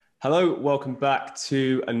Hello, welcome back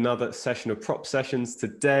to another session of Prop Sessions.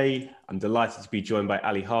 Today, I'm delighted to be joined by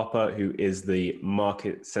Ali Harper, who is the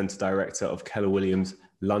Market Centre Director of Keller Williams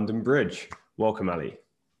London Bridge. Welcome, Ali.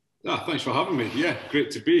 Thanks for having me. Yeah,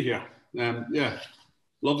 great to be here.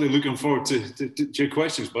 Lovely. Looking forward to your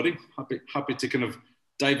questions, buddy. Happy to kind of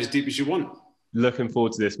dive as deep as you want. Looking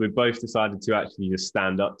forward to this. We've both decided to actually just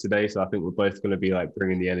stand up today, so I think we're both going to be like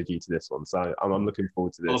bringing the energy to this one. So I'm looking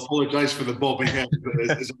forward to this. I'll apologise for the bobbing head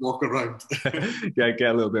as I walk around. Get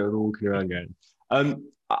a little bit of walking around going.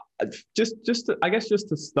 Just to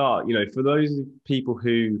start, for those people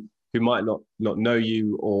who might not know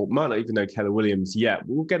you or might not even know Keller Williams yet,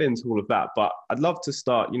 we'll get into all of that. But I'd love to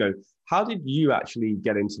start. How did you actually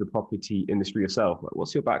get into the property industry yourself? Like,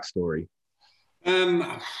 what's your backstory?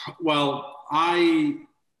 Well, I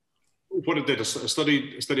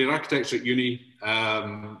studied architecture at uni.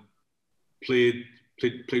 Played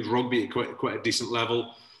rugby at quite a decent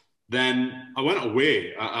level. Then I went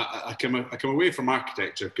away. I came away from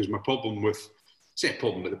architecture because the problem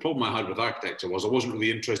I had with architecture was I wasn't really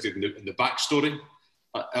interested in the backstory.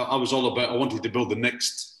 I was all about, I wanted to build the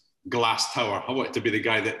next glass tower. I wanted to be the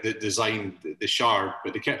guy that designed the Shard,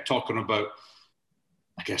 but they kept talking about,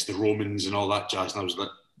 I guess, the Romans and all that jazz, and I was like,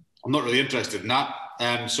 I'm not really interested in that.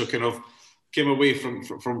 So kind of came away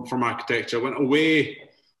from architecture, went away,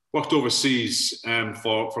 worked overseas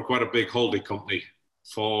for quite a big holiday company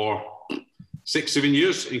for 6-7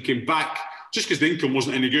 years, and came back just because the income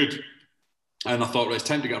wasn't any good. And I thought, right, it's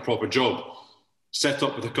time to get a proper job. Set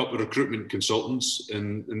up with a couple of recruitment consultants,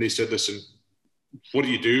 and they said, listen, what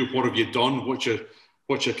do you do? What have you done? What's your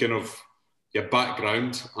kind of your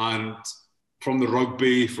background? And from the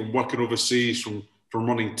rugby, from working overseas, from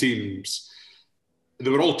running teams, they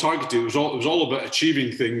were all targeted. It was all about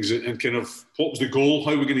achieving things and kind of what was the goal,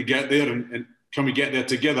 how we're going to get there, and can we get there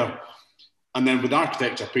together? And then with the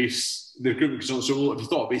architecture piece, the recruitment consultant said, well, have you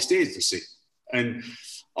thought about estate agency? And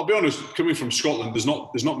I'll be honest, coming from Scotland, there's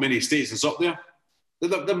not many estate agents up there.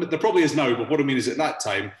 There probably is now, but what I mean is at that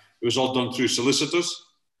time, it was all done through solicitors.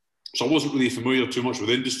 So I wasn't really familiar too much with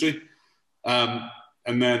industry. And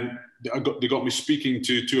then they got me speaking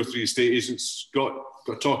to 2 or 3 estate agents, got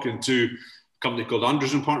talking to a company called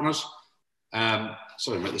Andrews and Partners.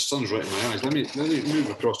 Sorry, mate, the sun's right in my eyes. Let me move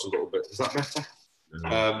across a little bit. Is that better?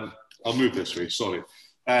 Mm-hmm. I'll move this way, sorry.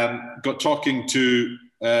 Got talking to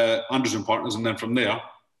Andrews and Partners, and then from there,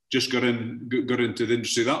 just got into the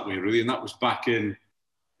industry that way, really. And that was back in, it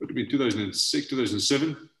would have been 2006,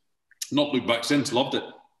 2007. Not looked back since, loved it.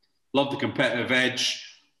 Loved the competitive edge,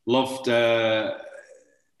 loved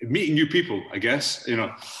meeting new people, I guess.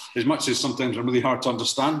 As much as sometimes I'm really hard to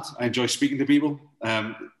understand, I enjoy speaking to people.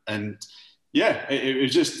 And yeah, it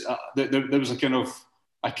was just, there was a kind of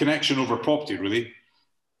a connection over property, really.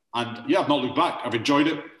 And yeah, I've not looked back. I've enjoyed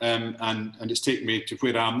it. And it's taken me to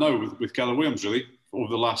where I am now with Keller Williams, really, over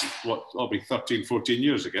the last, I'll be 13, 14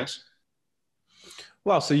 years, I guess.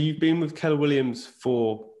 Wow, so you've been with Keller Williams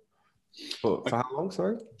for how long,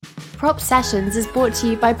 sorry? Prop Sessions is brought to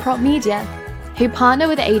you by Prop Media, who partner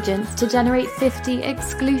with agents to generate 50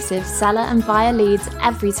 exclusive seller and buyer leads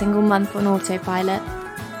every single month on autopilot.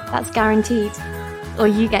 That's guaranteed, or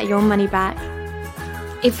you get your money back.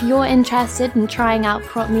 If you're interested in trying out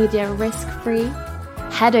Prop Media risk-free,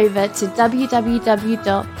 head over to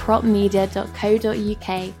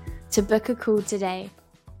www.propmedia.co.uk to book a call today.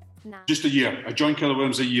 Now. Just a year. I joined Keller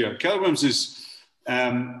Williams a year. Keller Williams is,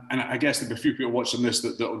 and I guess there'll be a few people watching this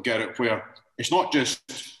that'll get it, where it's not just,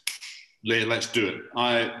 let's do it.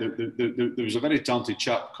 There was a very talented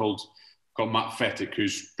chap called Matt Fettick,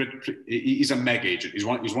 he's a meg agent. He's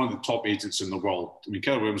one of the top agents in the world. I mean,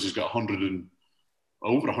 Keller Williams has got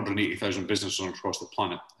over 180,000 business owners across the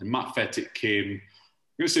planet. And Matt Fettick came, I'm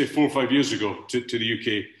going to say 4 or 5 years ago to the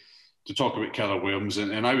UK to talk about Keller Williams.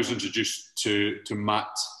 And I was introduced to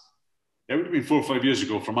Matt, it would have been 4 or 5 years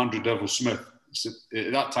ago, from Andrew Devil-Smith.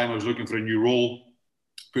 At that time, I was looking for a new role,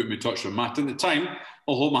 put me in touch with Matt. And at the time,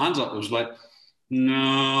 I'll hold my hands up. I was like, no,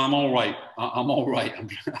 I'm all right. I'm all right.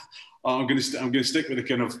 I'm going to stick with the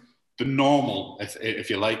kind of the normal, if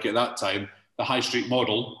you like, at that time, the high street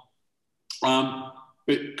model.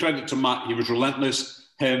 But credit to Matt, he was relentless.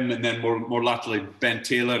 Him, and then more laterally, Ben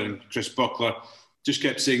Taylor and Chris Buckler just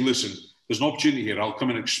kept saying, listen, there's an opportunity here. I'll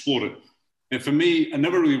come and explore it. And for me, I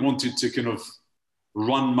never really wanted to kind of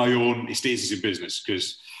run my own estate agency business,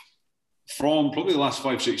 because from probably the last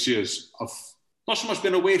 5-6 years, I've not so much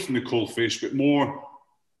been away from the coalface, but more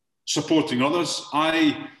supporting others.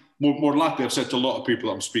 More lately, I've said to a lot of people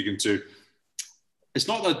that I'm speaking to, it's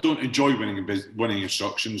not that I don't enjoy winning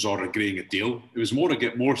instructions or agreeing a deal. It was more to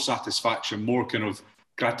get more satisfaction, more kind of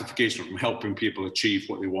gratification from helping people achieve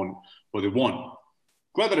what they want.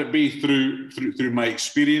 Whether it be through my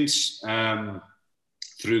experience,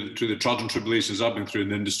 through the trials and tribulations I've been through in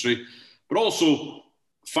the industry, but also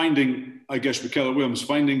finding, I guess, with Keller Williams,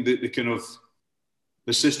 finding the kind of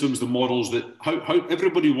the systems, the models, that how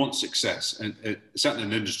everybody wants success, and certainly in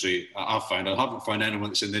the industry, I haven't found anyone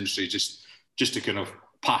that's in the industry just to kind of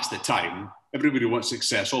pass the time. Everybody wants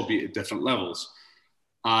success, albeit at different levels.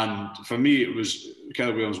 And for me,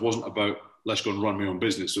 Keller Williams wasn't about let's go and run my own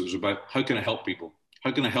business. It was about how can I help people?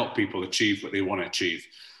 How can I help people achieve what they want to achieve?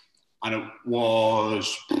 And it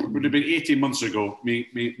would have been 18 months ago, me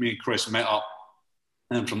and Chris met up,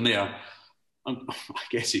 and from there, I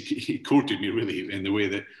guess he courted me really in the way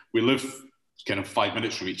that we live kind of 5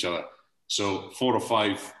 minutes from each other. So 4 or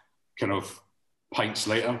 5 kind of pints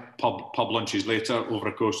later, pub lunches later, over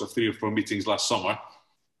a course of 3 or 4 meetings last summer,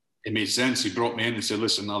 it made sense. He brought me in and said,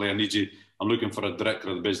 listen, Ali, I need you. I'm looking for a director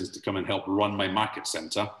of the business to come and help run my market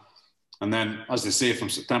centre. And then, as they say, from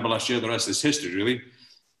September last year, the rest is history, really.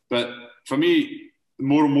 But for me,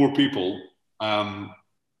 more and more people, I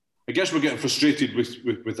guess we're getting frustrated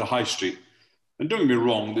with the high street. And don't get me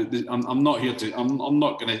wrong, I'm not here to, I'm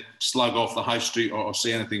not going to slag off the high street or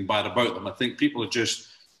say anything bad about them. I think people are just,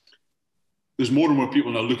 there's more and more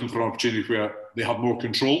people now looking for an opportunity where they have more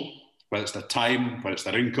control, whether it's their time, whether it's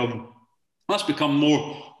their income. That's become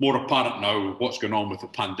more apparent now with what's going on with the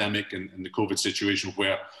pandemic and the COVID situation,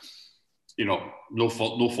 where, you know, no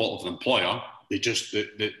fault of the employer. They just,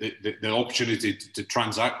 the opportunity to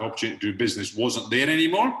transact, the opportunity to do business wasn't there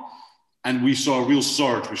anymore. And we saw a real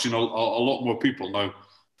surge. We've seen a lot more people now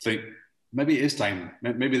think, maybe it is time.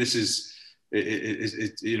 Maybe this is,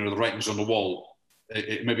 you know, the writing's on the wall.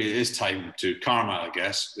 Maybe it is time to karma, I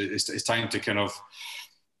guess. It's time to kind of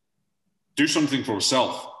do something for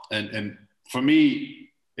yourself. And for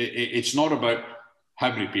me, it's not about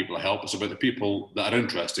how many people I help. It's about the people that are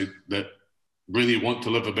interested, that really want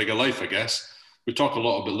to live a bigger life, I guess. We talk a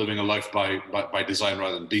lot about living a life by design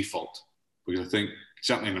rather than default, because I think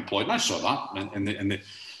certainly unemployed, and I saw that in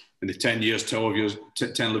the 10 years, 12 years,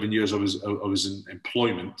 10, 11 years I was in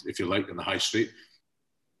employment, if you like, in the high street.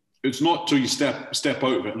 It's not till you step out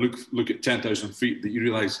of it and look at 10,000 feet that you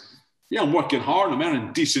realise, yeah, I'm working hard, I'm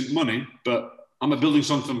earning decent money, but I'm building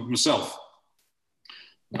something for myself.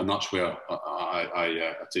 And that's where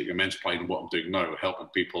I take immense pride in what I'm doing now, helping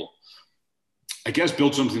people, I guess,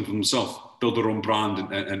 build something for themselves, build their own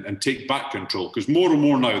brand, and take back control. Because more and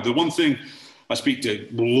more now, the one thing, I speak to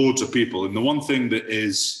loads of people, and the one thing that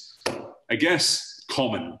is, I guess,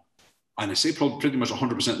 common, and I say probably pretty much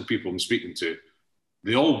 100% of the people I'm speaking to,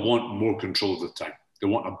 they all want more control of the time. They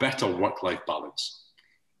want a better work-life balance.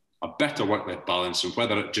 A better work-life balance, and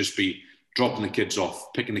whether it just be dropping the kids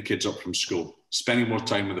off, picking the kids up from school, spending more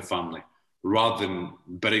time with the family, rather than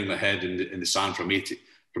burying their head in the sand from 8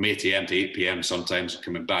 a.m. to 8 p.m. sometimes, and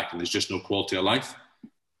coming back, and there's just no quality of life.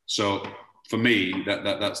 So for me,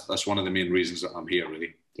 that's one of the main reasons that I'm here,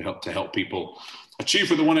 really, to help people achieve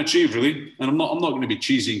what they want to achieve, really. And I'm not going to be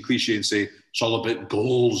cheesy and cliche and say it's all about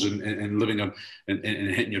goals and living on and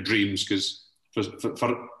hitting your dreams, because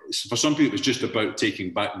for some people it's just about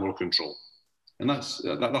taking back more control, and that's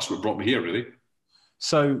what brought me here, really.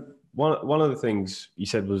 So one of the things you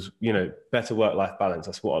said was, you know, better work-life balance.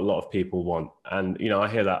 That's what a lot of people want, and you know, I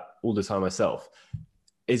hear that all the time myself.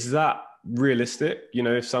 Is that realistic? You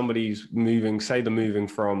know, if somebody's moving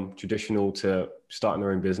from traditional to starting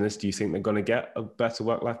their own business, do you think they're going to get a better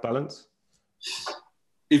work-life balance?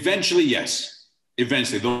 Eventually, yes.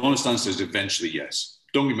 Eventually, the honest answer is eventually, yes.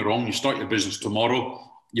 Don't get me wrong. You start your business tomorrow,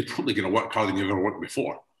 you're probably going to work harder than you've ever worked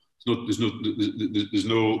before. There's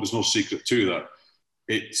no secret to that.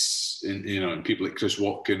 It's, you know, and people like Chris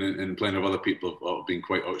Watkin and plenty of other people have been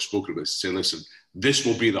quite outspoken about this, say, listen, this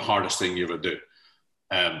will be the hardest thing you ever do.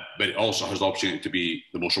 But it also has the opportunity to be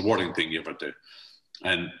the most rewarding thing you ever do.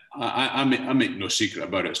 And I make no secret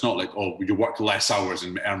about it. It's not like, oh, you work less hours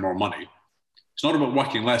and earn more money. It's not about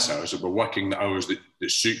working less hours. It's about working the hours that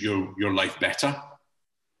suit your life better.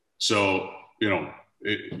 So, you know,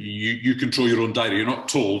 you control your own diary. You're not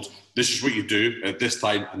told this is what you do at this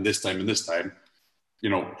time and this time and this time. You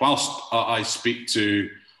know, whilst I speak to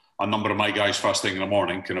a number of my guys first thing in the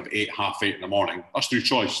morning, kind of 8, half 8 in the morning, that's through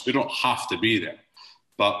choice. They don't have to be there.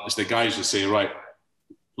 But it's the guys that say, right,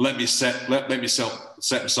 let me set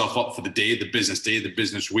myself up for the day, the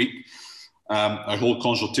business week. I hold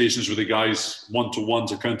consultations with the guys,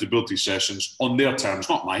 one-to-ones, accountability sessions on their terms,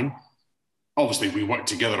 not mine. Obviously, we work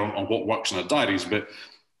together on what works in our diaries, but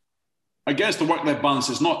I guess the work-life balance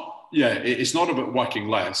is not, it's not about working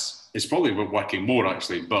less. It's probably about working more,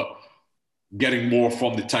 actually. But getting more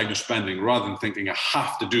from the time you're spending rather than thinking, I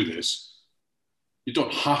have to do this. You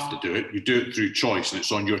don't have to do it. You do it through choice, and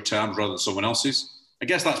it's on your terms rather than someone else's. I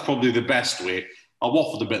guess that's probably the best way. I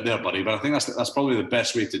waffled a bit there, buddy, but I think that's probably the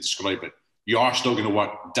best way to describe it. You are still going to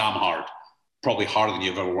work damn hard, probably harder than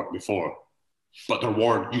you've ever worked before. But the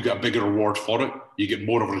reward, you get a bigger reward for it. You get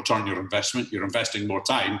more of a return on your investment. You're investing more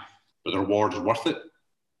time, but the reward is worth it.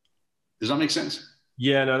 Does that make sense?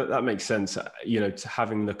 Yeah, no, that makes sense. You know, to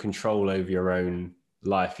having the control over your own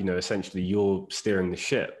life, you know, essentially you're steering the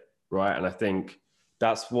ship, right? And I think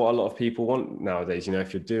that's what a lot of people want nowadays. You know,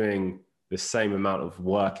 if you're doing the same amount of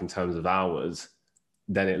work in terms of hours,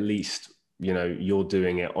 then at least, you know, you're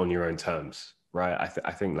doing it on your own terms, right?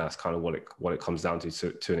 I think that's kind of what it comes down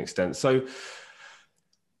to an extent. So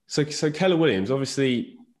Keller Williams,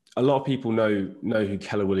 obviously, a lot of people know who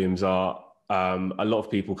Keller Williams are. A lot of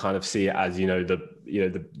people kind of see it as,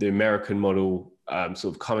 the American model,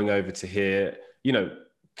 sort of coming over to here. You know,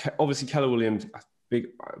 obviously Keller Williams,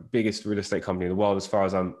 biggest real estate company in the world, as far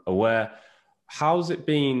as I'm aware. How's it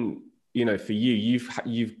been, you know, for you?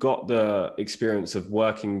 You've got the experience of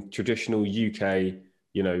working traditional UK,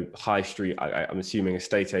 you know, high street, I'm assuming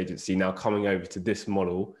estate agency, now coming over to this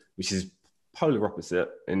model, which is polar opposite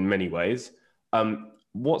in many ways.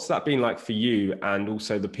 What's that been like for you, and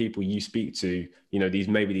also the people you speak to, you know, these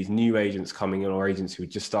new agents coming in, or agents who are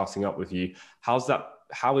just starting up with you? How is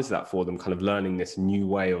that for them, kind of learning this new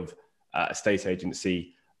way of estate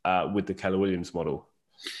agency with the Keller Williams model?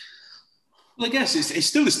 Well, I guess it's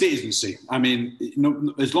still a state agency. I mean, you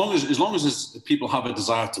know, as long as people have a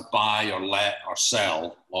desire to buy or let or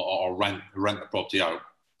sell or rent the property out,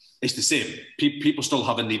 it's the same. People still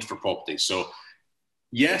have a need for property. So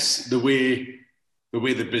yes, the way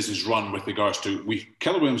the business run with regards to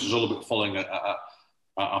Keller Williams is all about following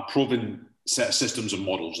a proven set of systems and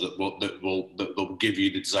models that will give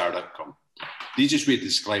you the desired outcome. The easiest way to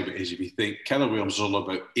describe it is if you think Keller Williams is all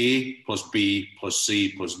about A plus B plus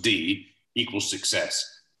C plus D equals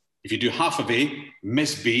success. If you do half of A,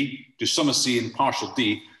 miss B, do some of C and partial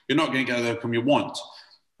D, you're not going to get the outcome you want.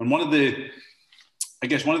 And one of the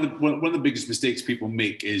biggest mistakes people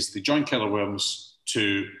make is they join Keller Williams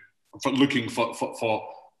for looking for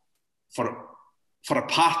a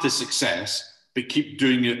path to success, but keep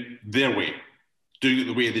doing it their way, doing it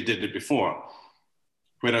the way they did it before.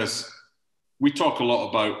 Whereas we talk a lot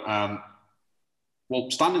about,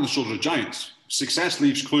 standing on the shoulders of giants. Success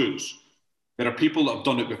leaves clues. There are people that have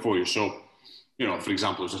done it before you. So, you know, for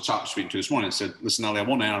example, there's a chap speaking to this morning and said, listen, Ali, I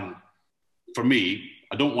want to earn, for me,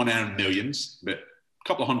 I don't want to earn millions, but a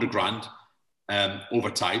couple of $100,000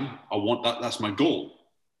 over time. I want that. That's my goal.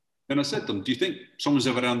 Then I said to him, do you think someone's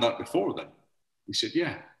ever earned that before then? He said,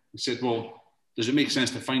 yeah. He said, well, does it make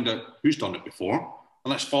sense to find out who's done it before?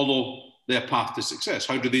 And let's follow their path to success.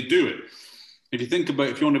 How do they do it? If you think about,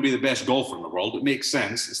 if you want to be the best golfer in the world, it makes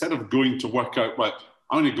sense. Instead of going to work out, well,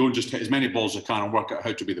 I'm going to go and just hit as many balls as I can and work out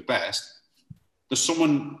how to be the best. There's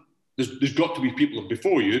got to be people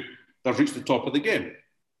before you that have reached the top of the game.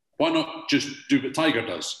 Why not just do what Tiger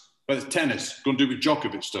does? With tennis, go and do what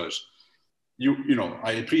Djokovic does. You know,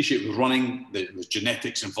 I appreciate with running, there's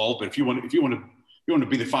genetics involved, but if you want to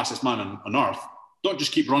be the fastest man on earth, don't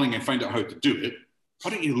just keep running and find out how to do it.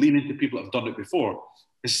 Why don't you lean into people that have done it before?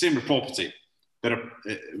 It's the same with property.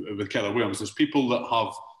 With Keller Williams, there's people that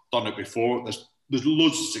have done it before. There's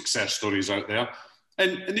loads of success stories out there.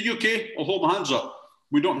 And in the UK, I'll hold my hands up.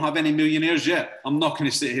 We don't have any millionaires yet. I'm not going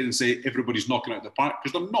to sit here and say everybody's knocking out the park,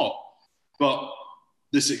 because they're not. But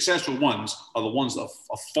the successful ones are the ones that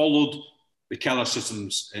have followed the Keller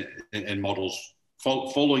systems and models,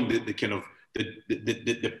 following the kind of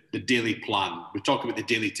the daily plan. We talk about the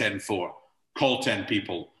daily 10-4. Call 10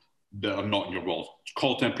 people that are not in your world.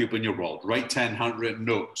 Call 10 people in your world. Write 10 handwritten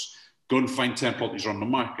notes. Go and find 10 properties on the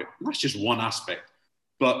market. And that's just one aspect.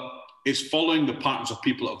 But it's following the patterns of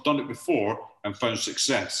people that have done it before and found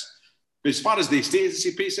success. But as far as the estate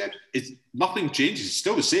agency piece said, nothing changes. It's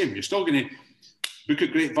still the same. You're still going to book a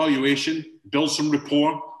great valuation, build some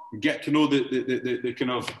rapport, get to know the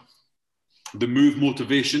kind of the move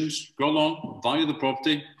motivations, go along, value the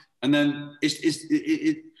property, and then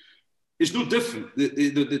it's no different.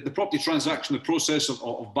 The property transaction, the process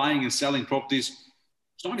of buying and selling properties,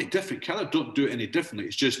 it's not any different. Keller don't do it any differently.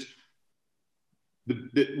 It's just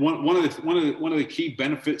one of the key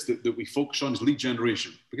benefits that we focus on is lead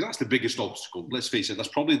generation, because that's the biggest obstacle. Let's face it, that's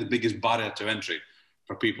probably the biggest barrier to entry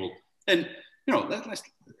for people. And you know,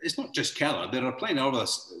 it's not just Keller. There are plenty of other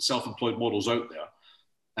self-employed models out there,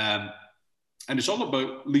 and it's all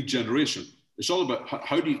about lead generation. It's all about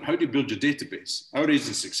how do you build your database. Our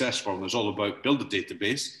agent success formula is all about build a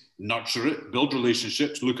database, nurture it, build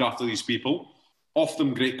relationships, look after these people, offer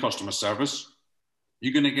them great customer service,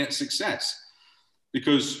 you're going to get success.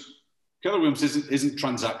 Because Keller Williams isn't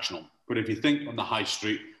transactional. But if you think on the high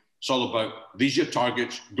street, it's all about, these are your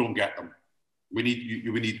targets, go and get them. We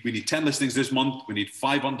need 10 listings this month. We need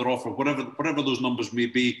 5 under offer, whatever those numbers may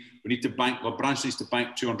be. We need to bank, our branch needs to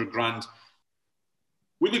bank 200 grand.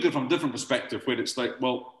 We look at it from a different perspective where it's like,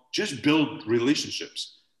 well, just build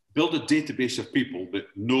relationships. Build a database of people that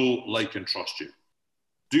know, like, and trust you.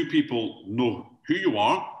 Do people know who you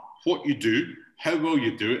are, what you do, how well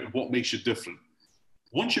you do it, and what makes you different?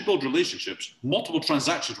 Once you build relationships, multiple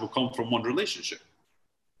transactions will come from one relationship.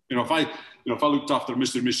 If I looked after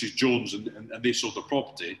Mr. and Mrs. Jones and they sold the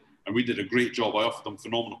property and we did a great job, I offered them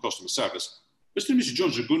phenomenal customer service, Mr. and Mrs.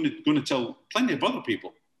 Jones are going to tell plenty of other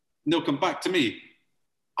people. And they'll come back to me.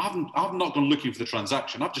 I've not gone looking for the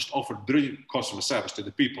transaction. I've just offered brilliant customer service to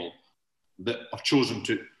the people that have chosen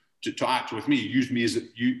to act with me, use me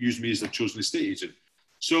as their chosen estate agent.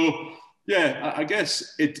 So, yeah, I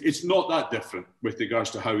guess it's not that different with regards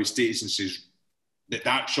to how estate agencies, the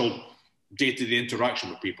actual day-to-day interaction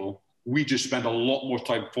with people. We just spend a lot more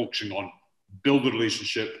time focusing on build the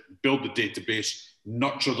relationship, build the database,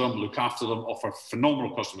 nurture them, look after them, offer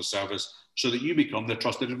phenomenal customer service so that you become their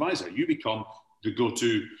trusted advisor. You become the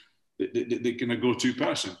go-to, the kind of go-to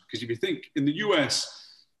person. Because if you think in the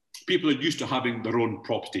US, people are used to having their own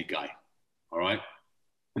property guy, all right?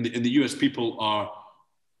 In the US, people are,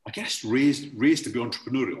 I guess, raised to be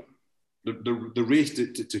entrepreneurial. They're raised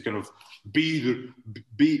to kind of be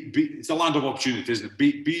it's a land of opportunity, isn't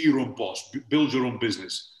it? Be your own boss, build your own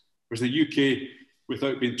business. Whereas in the UK,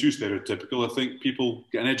 without being too stereotypical, I think people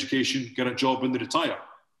get an education, get a job when they retire.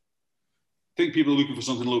 I think people are looking for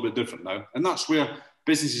something a little bit different now. And that's where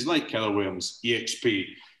businesses like Keller Williams, EXP,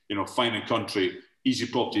 Fine & Country, Easy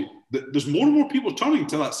Property, there's more and more people turning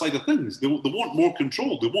to that side of things. They want more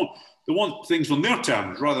control. They want things on their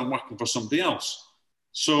terms rather than working for somebody else.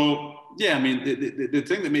 So, yeah, I mean, the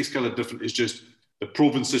thing that makes Keller different is just the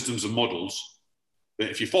proven systems and models that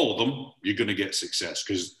if you follow them, you're going to get success,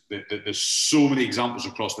 because there's so many examples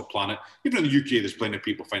across the planet. Even in the UK, there's plenty of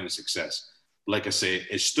people finding success. Like I say,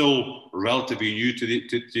 it's still relatively new to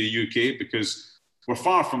the UK because we're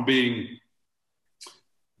far from being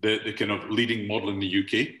the kind of leading model in the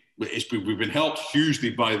UK. We've been helped hugely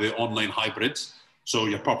by the online hybrids. So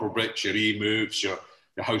your Purplebricks, your eMoves, your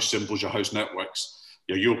House Simples, your House Networks,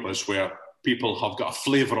 your Yopas, where people have got a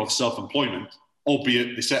flavour of self-employment,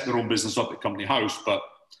 albeit they set their own business up at Company House, but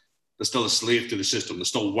they're still a slave to the system. They're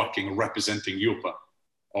still working representing Yopa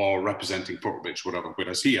or representing Purplebricks, whatever.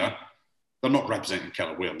 Whereas here, they're not representing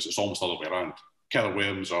Keller Williams. It's almost the other way around. Keller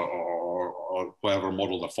Williams or whatever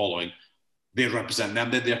model they're following, they represent them.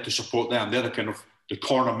 They're there to support them. They're the kind of the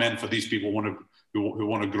corner men for these people who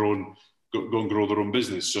want to grow and go and grow their own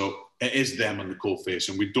business. So it is them on the coalface,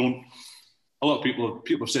 and we don't. A lot of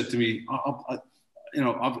people have said to me,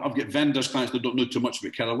 I've got vendors, clients that don't know too much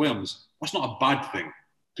about Keller Williams. That's not a bad thing,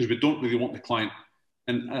 because we don't really want the client.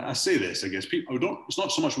 And I say this, I guess, it's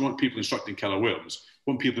not so much we want people instructing Keller Williams.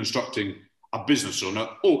 We want people instructing a business owner,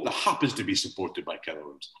 that happens to be supported by Keller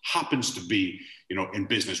Williams, happens to be, in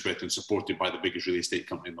business with and supported by the biggest real estate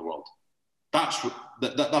company in the world. That's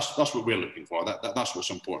what we're looking for. That's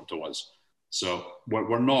what's important to us. So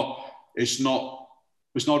we're not. It's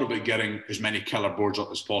not about getting as many Keller boards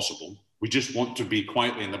up as possible. We just want to be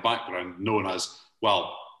quietly in the background, known as,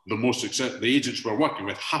 well, the agents we're working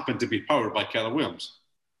with happen to be powered by Keller Williams.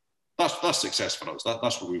 That's success for us.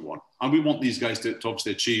 That's what we want, and we want these guys to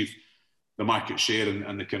obviously achieve the market share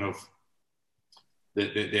and the kind of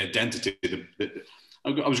the identity. I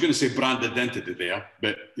was going to say brand identity there,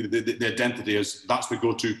 but the identity is that's the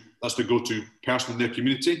go-to person in their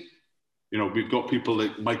community. We've got people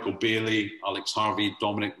like Michael Bailey, Alex Harvey,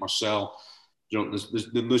 Dominic Marcel.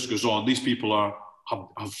 The list goes on. These people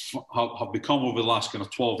have become, over the last kind of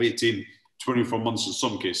 12, 18, 24 months in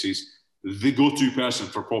some cases, the go-to person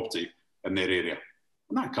for property in their area.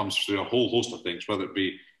 And that comes through a whole host of things, whether it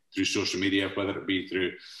be through social media, whether it be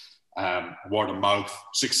through word of mouth,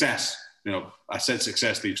 success. I said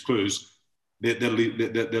success leaves clues. They're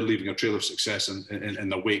leaving a trail of success in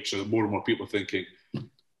the wake, so that more and more people are thinking,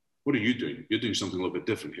 what are you doing? You're doing something a little bit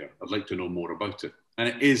different here. I'd like to know more about it. And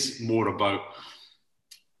it is more about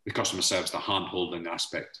the customer service, the hand-holding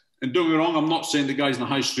aspect. And don't get me wrong, I'm not saying the guys in the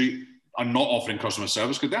high street are not offering customer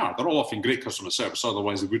service, because they are. They're all offering great customer service,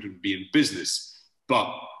 otherwise they wouldn't be in business.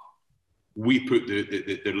 But we put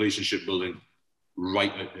the relationship building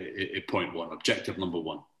right at point one, objective number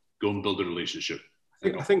one. Go and build a relationship.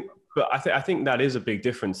 I think that is a big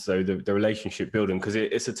difference, though, the relationship building, because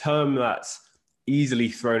it's a term that's easily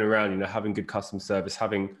thrown around, you know, having good customer service,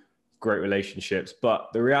 having great relationships. But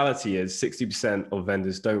the reality is 60% of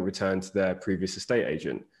vendors don't return to their previous estate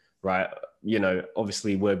agent, right? You know,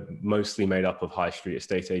 obviously we're mostly made up of high street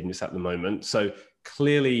estate agents at the moment. So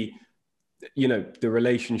clearly, you know, the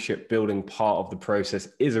relationship building part of the process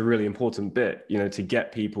is a really important bit, you know, to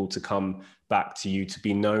get people to come back to you, to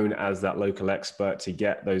be known as that local expert, to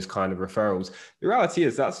get those kind of referrals. The reality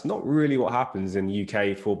is that's not really what happens in the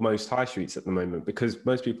UK for most high streets at the moment, because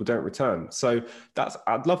most people don't return. So that's,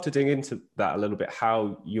 I'd love to dig into that a little bit,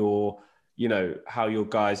 how your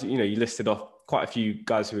guys, you know, you listed off quite a few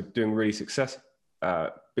guys who are doing really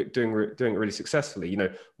doing it really successfully. You know,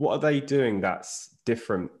 what are they doing that's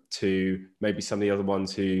different to maybe some of the other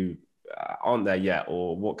ones who aren't there yet,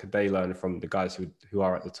 or what could they learn from the guys who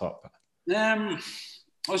are at the top?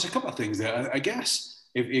 There's a couple of things there. I guess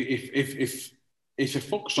if you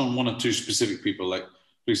focus on one or two specific people, like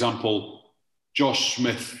for example, Josh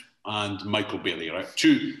Smith and Michael Bailey, right?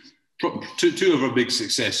 Two of our big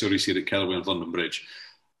success stories here at Keller Williams London Bridge.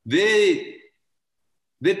 They've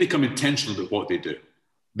become intentional about what they do.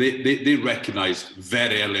 They recognise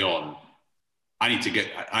very early on, I need to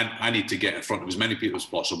get in front of as many people as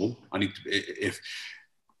possible. I need to, if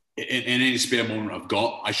in any spare moment I've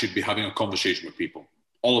got, I should be having a conversation with people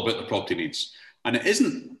all about the property needs. And it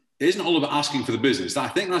isn't all about asking for the business. I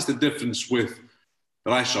think that's the difference with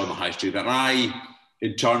that I saw on the high street, that I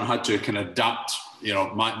in turn had to kind of adapt. You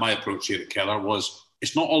know, my approach here at Keller was,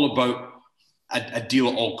 it's not all about a deal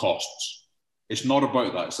at all costs. It's not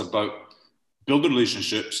about that. It's about building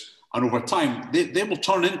relationships, and over time they will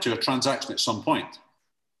turn into a transaction at some point.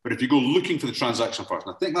 But if you go looking for the transaction first,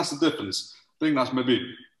 and I think that's the difference. I think that's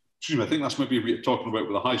maybe what you're talking about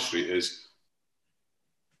with the high street, is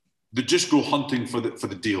they just go hunting for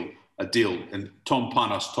the deal, a deal. And Tom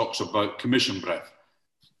Panos talks about commission breath.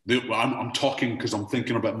 I'm talking because I'm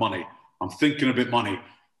thinking about money. I'm thinking about money.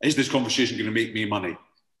 Is this conversation going to make me money?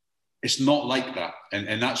 It's not like that.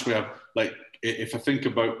 And that's where, like, if I think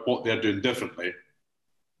about what they're doing differently,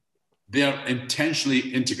 they're intentionally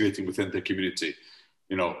integrating within their community.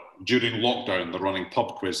 You know, during lockdown, they're running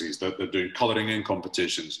pub quizzes, they're doing colouring in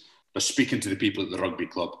competitions, they're speaking to the people at the rugby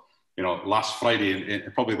club. You know, last Friday,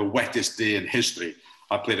 in probably the wettest day in history,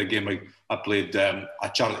 I played a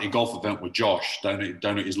charity golf event with Josh down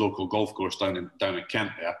at his local golf course down in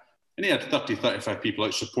Kent there. And he had 30, 35 people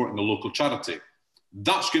out supporting the local charity.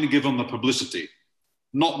 That's going to give them the publicity.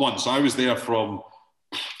 Not once. I was there from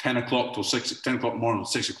 10 o'clock till 10 o'clock in the morning,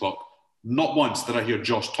 6 o'clock. Not once did I hear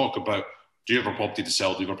Josh talk about, do you have a property to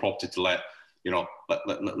sell? Do you have a property to let? You know,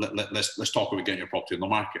 let's talk about getting your property on the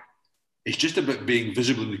market. It's just about being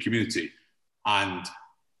visible in the community and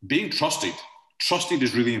being trusted. Trusted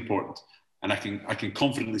is really important. And I can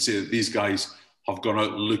confidently say that these guys have gone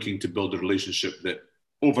out looking to build a relationship that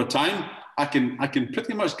over time, I can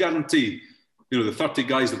pretty much guarantee, you know, the 30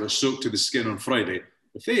 guys that were soaked to the skin on Friday,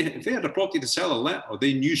 if they had a property to sell or let, or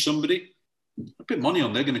they knew somebody, I put money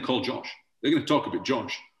on, they're going to call Josh. They're going to talk about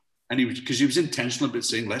Josh. And because he was intentional about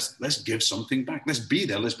saying, let's give something back. Let's be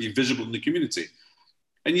there. Let's be visible in the community.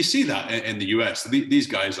 And you see that in the US. These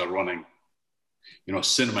guys are running, you know,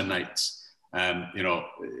 cinema nights, you know,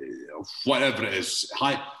 whatever it is,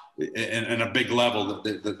 high in a big level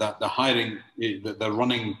that they're hiring, that they're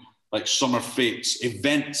running like summer fetes,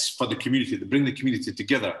 events for the community, that bring the community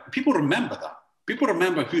together. People remember that. People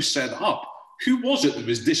remember who set it up. Who was it that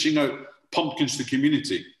was dishing out pumpkins to the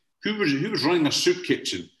community? Who was running a soup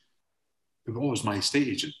kitchen? It was my estate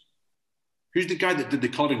agent. Who's the guy that did the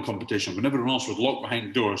colouring competition when everyone else was locked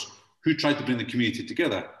behind doors? Who tried to bring the community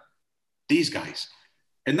together? These guys.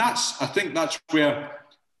 And I think that's where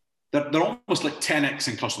they're almost like 10x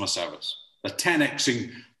in customer service. They're 10x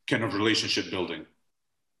in kind of relationship building.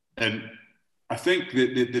 And I think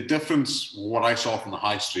the difference, what I saw from the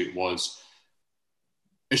high street was,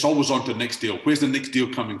 it's always on to the next deal. Where's the next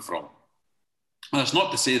deal coming from? And that's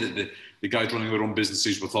not to say that the guys running their own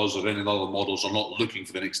businesses with us or any other models are not looking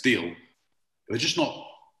for the next deal. They're just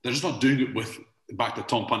not doing it with, back to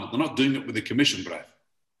Tom Panos, they're not doing it with the commission breath.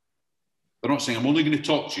 They're not saying, I'm only going to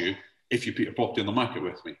talk to you if you put your property on the market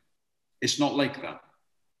with me. It's not like that.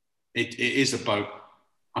 It is about,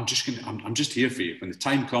 I'm just here for you. When the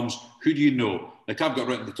time comes, who do you know? Like I've got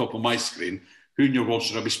right at the top of my screen, who in your world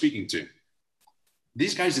should I be speaking to?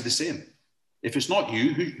 These guys are the same. If it's not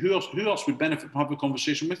you, who else would benefit from having a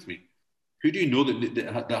conversation with me? Who do you know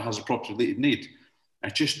that has a property-related need?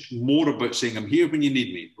 It's just more about saying, I'm here when you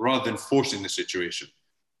need me, rather than forcing the situation.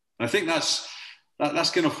 And I think that's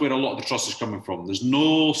kind of where a lot of the trust is coming from. There's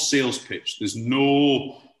no sales pitch. There's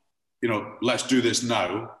no, you know, let's do this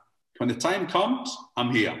now. When the time comes,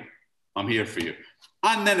 I'm here. I'm here for you.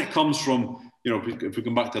 And then it comes from, you know, if we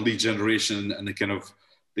come back to lead generation and the kind of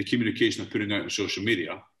the communication they're putting out on social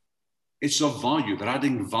media, it's of value. They're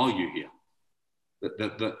adding value here.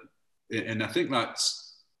 And I think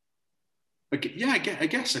that's, yeah, I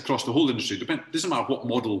guess across the whole industry, it doesn't matter what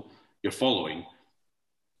model you're following,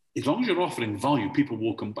 as long as you're offering value, people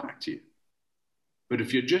will come back to you. But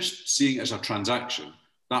if you're just seeing it as a transaction,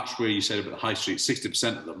 that's where you said about the high street,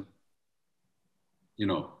 60% of them, you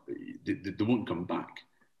know, they won't come back.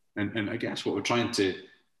 And I guess what we're trying to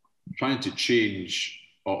change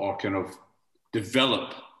or kind of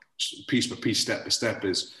develop piece by piece, step by step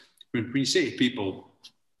is when you say to people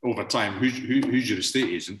over time, who's your estate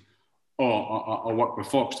agent? Oh, I work with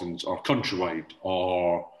Foxtons or Countrywide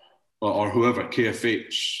or whoever,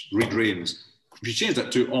 KFH, Reed Rains. If you change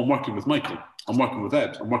that to, oh, I'm working with Michael, I'm working with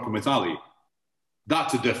Ed, I'm working with Ali,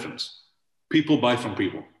 that's the difference. People buy from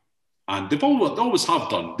people. And they always have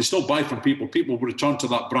done. They still buy from people. People will return to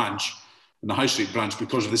that branch, in the high street branch,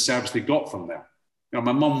 because of the service they got from there. You know,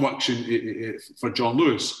 my mum works for John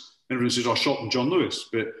Lewis. Everyone says, oh, shop from John Lewis.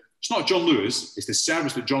 But it's not John Lewis. It's the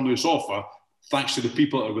service that John Lewis offer, thanks to the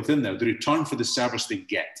people that are within there. The return for the service they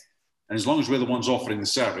get. And as long as we're the ones offering the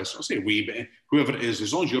service, I'll say we, but whoever it is,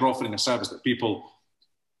 as long as you're offering a service that people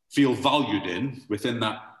feel valued in within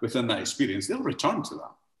that experience, they'll return to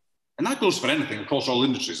that. And that goes for anything across all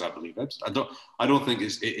industries, I believe. I don't think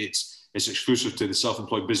it's exclusive to the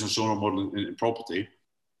self-employed business owner model in property.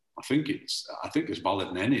 I think it's valid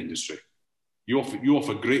in any industry. You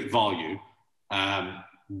offer great value,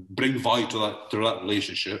 bring value to that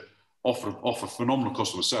relationship, offer phenomenal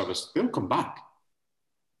customer service. They'll come back.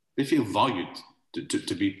 They feel valued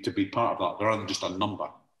to be part of that rather than just a number.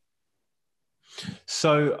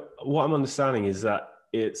 So what I'm understanding is that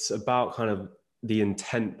it's about kind of the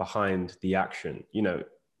intent behind the action. You know,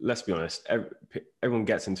 let's be honest, everyone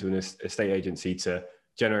gets into an estate agency to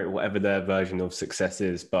generate whatever their version of success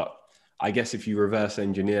is. But I guess if you reverse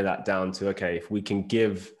engineer that down to, okay, if we can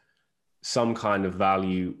give some kind of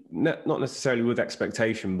value, not necessarily with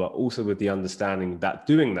expectation, but also with the understanding that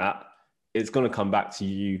doing that, it's going to come back to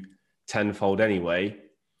you tenfold anyway.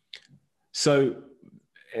 So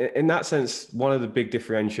in that sense, one of the big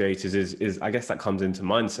differentiators is I guess that comes into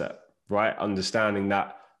mindset, right? Understanding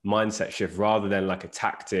that mindset shift rather than like a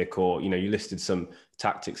tactic, or, you know, you listed some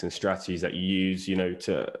tactics and strategies that you use, you know,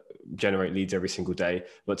 to generate leads every single day.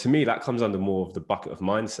 But to me, that comes under more of the bucket of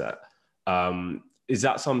mindset. Is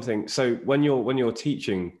that something, so when you're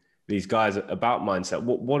teaching these guys about mindset,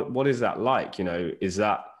 what is that like? You know, is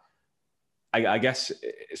that, I guess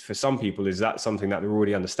for some people, is that something that they're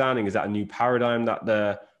already understanding? Is that a new paradigm that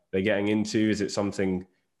they're getting into? Is it something,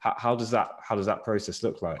 how does that process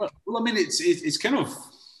look like? Well, I mean, it's kind of,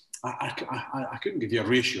 I couldn't give you a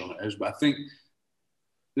ratio on it, but I think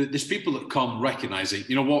there's people that come recognizing,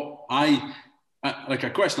 you know what, like a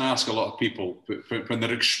question I ask a lot of people when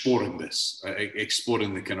they're exploring this,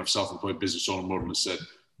 exploring the kind of self-employed business owner model, and said,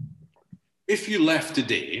 if you left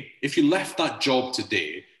that job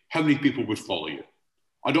today, how many people would follow you?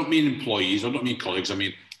 I don't mean employees, I don't mean colleagues, I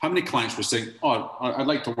mean, how many clients would say, oh, I'd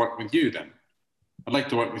like to work with you then. I'd like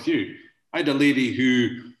to work with you. I had a lady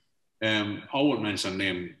who, I won't mention her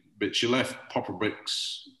name, but she left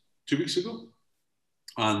Purplebricks 2 weeks ago,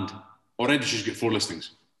 and already she's got 4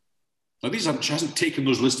 listings. Now, she hasn't taken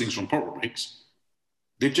those listings from Purplebricks.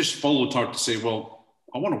 They've just followed her to say, well,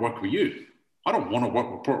 I want to work with you. I don't want to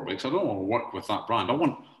work with Purplebricks. I don't want to work with that brand.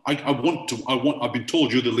 I've been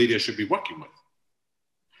told you're the lady I should be working with.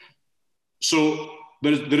 So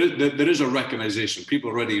there is a recognition.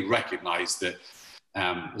 People already recognize that,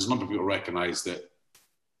 there's a number of people recognize that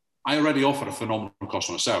I already offer a phenomenal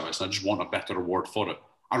customer service and I just want a better reward for it.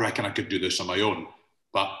 I reckon I could do this on my own,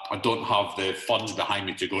 but I don't have the funds behind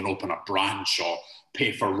me to go and open a branch or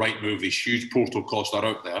pay for Rightmove, these huge portal costs that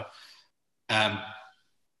are out there.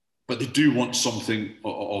 But they do want something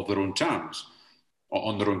of their own terms,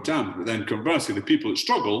 on their own terms. But then conversely, the people that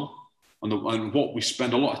struggle, and what we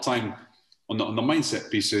spend a lot of time on the mindset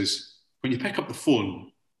piece is, when you pick up the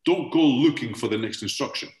phone, don't go looking for the next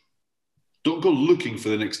instruction. Don't go looking for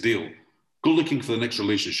the next deal. Go looking for the next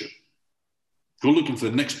relationship. Go looking for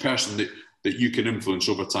the next person that you can influence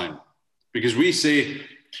over time. Because we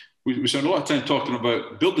spend a lot of time talking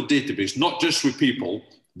about build a database, not just with people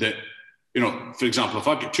that, you know, for example, if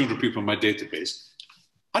I've got 200 people in my database,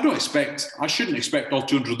 I shouldn't expect all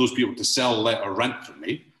 200 of those people to sell, let, or rent from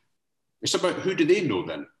me. It's about who do they know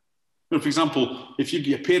then? You know, for example, if you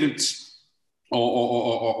get parents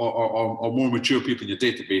or more mature people in your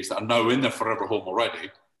database that are now in their forever home already,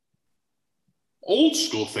 old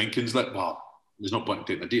school thinking is like, well, there's no point in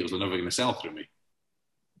taking the deals, they're never going to sell through me.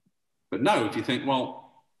 But now, if you think,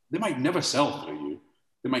 well, they might never sell through you.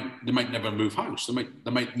 They might never move house.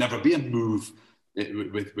 There might never be a move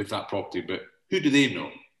with that property. But who do they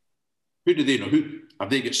know? Who do they know? Who have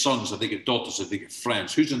they got sons? Have they got daughters? Have they got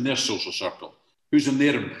friends? Who's in their social circle? Who's in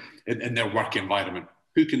their work environment?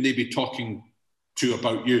 Who can they be talking to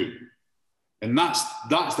about you? And that's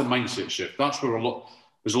the mindset shift. That's where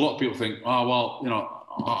there's a lot of people think, oh, well, you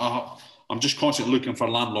know, I'm just constantly looking for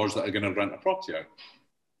landlords that are going to rent a property out.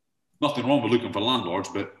 Nothing wrong with looking for landlords,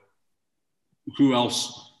 but who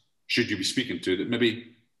else should you be speaking to that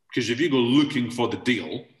maybe, because if you go looking for the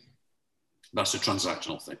deal, that's a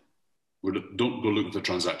transactional thing. Don't go looking for the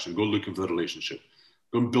transaction, go looking for the relationship.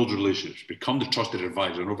 Go and build relationships, become the trusted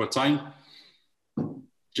advisor. And over time,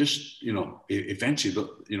 just, you know, eventually,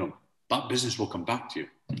 you know, that business will come back to you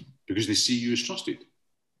because they see you as trusted.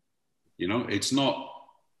 You know, it's not,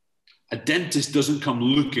 a dentist doesn't come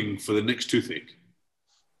looking for the next toothache.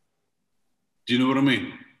 Do you know what I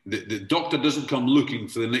mean? The doctor doesn't come looking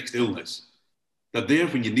for the next illness. They're there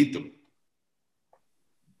when you need them.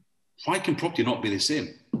 Why can property not be the same?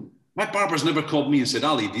 My barber's never called me and said,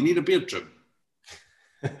 Ali, do you need a beard trim?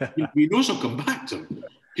 He knows I'll come back to him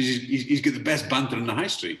because he's got the best banter in the high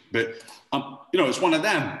street. But, you know, it's one of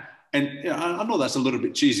them. And you know, I know that's a little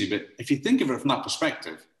bit cheesy, but if you think of it from that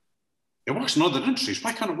perspective, it works in other industries.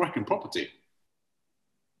 Why can't it work in property?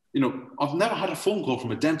 You know, I've never had a phone call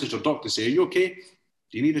from a dentist or doctor say, are you okay?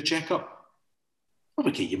 Do you need a checkup? Well,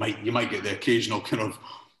 okay, you might get the occasional kind of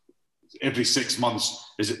every 6 months,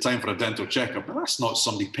 is it time for a dental checkup? But that's not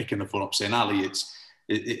somebody picking the phone up saying, Ali,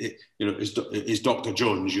 you know, it's Dr.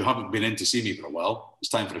 Jones. You haven't been in to see me for a while. It's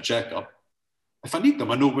time for a checkup. If I need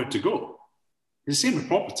them, I know where to go. It's the same with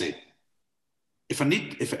property. If I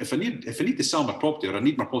need to sell my property, or I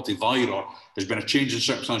need my property valued, or there's been a change in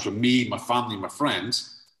circumstance with me, my family, my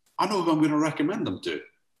friends, I know who I'm going to recommend them to.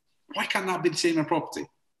 Why can't that be the same in property?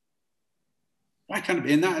 Why can't it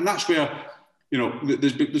be? And that's where, you know,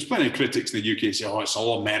 there's plenty of critics in the UK say, oh, it's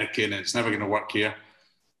all American and it's never going to work here.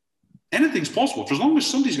 Anything's possible for as long as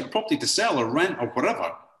somebody's got a property to sell or rent or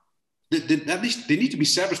whatever. At least they need to be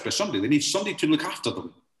serviced by somebody. They need somebody to look after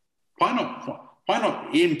them. Why not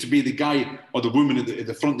aim to be the guy or the woman at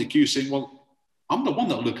the front of the queue saying, well, I'm the one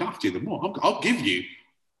that'll look after you the more. I'll give you,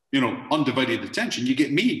 you know, undivided attention. You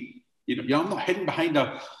get me. You know, yeah, I'm not hidden behind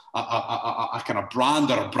a kind of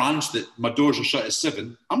brand or a branch that my doors are shut at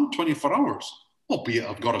 7. I'm 24 hours, albeit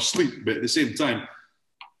I've got to sleep. But at the same time,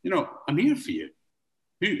 you know, I'm here for you.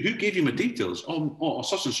 Who gave you my details? Oh,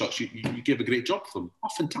 such and such. You gave a great job for them. Oh,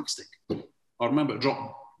 fantastic. I remember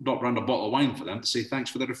drop around a bottle of wine for them to say thanks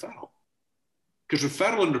for the referral. Because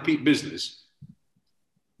referral and repeat business,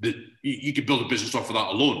 you could build a business off of that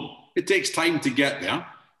alone. It takes time to get there.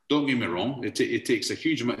 Don't get me wrong. It takes a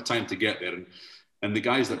huge amount of time to get there. And the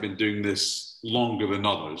guys that have been doing this longer than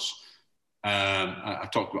others, I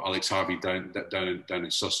talked about Alex Harvey down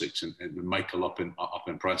in Sussex and Michael up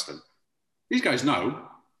in Preston. These guys now,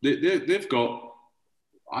 they've got,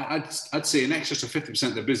 I'd say in excess of 50%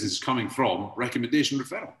 of their business is coming from recommendation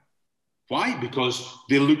referral. Why? Because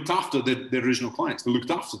they looked after the original clients. They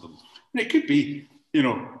looked after them. And it could be, you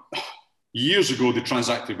know, years ago they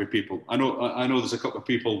transacted with people. I know there's a couple of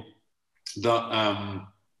people that,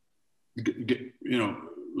 you know,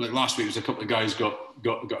 like last week, there's a couple of guys got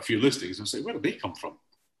a few listings. And I say, where did they come from?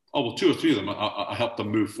 Oh, well, 2 or 3 of them, I helped them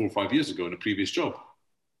move 4 or 5 years ago in a previous job.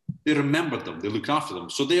 They remembered them. They looked after them.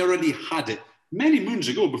 So they already had it many moons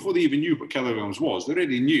ago before they even knew what Keller Williams was. They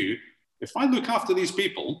already knew, if I look after these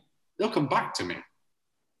people, they'll come back to me.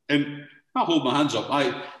 And I'll hold my hands up.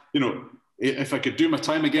 You know, if I could do my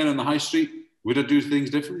time again on the high street, would I do things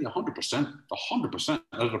differently? 100%. 100%.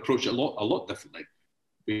 I'd approach it a lot differently.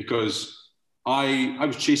 Because I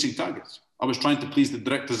was chasing targets. I was trying to please the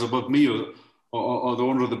directors above me or the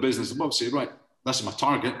owner of the business above. Say, right, that's my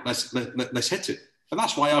target. Let's hit it. And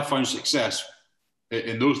that's why I found success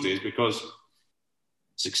in those days, because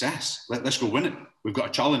success. Let's go win it. We've got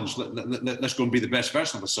a challenge. Let's go and be the best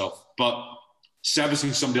version of ourselves. But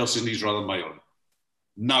servicing somebody else's needs rather than my own.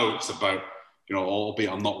 Now it's about, you know,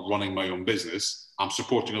 albeit I'm not running my own business, I'm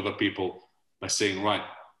supporting other people by saying, right,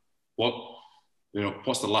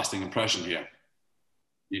 what's the lasting impression here?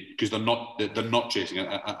 Because they're not chasing it.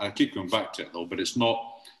 I keep going back to it though, but it's not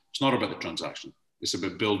about the transaction. It's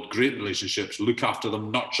about build great relationships, look after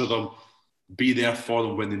them, nurture them, be there for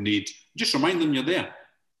them when they need. Just remind them you're there.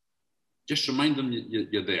 Just remind them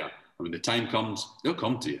you're there. And when the time comes, they'll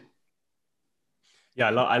come to you. Yeah,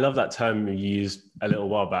 I love that term you used a little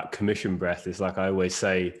while back, commission breath. It's like I always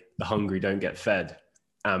say, the hungry don't get fed.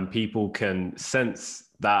 And people can sense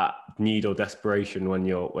that need or desperation when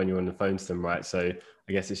you're on the phone to them, right? So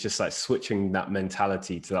I guess it's just like switching that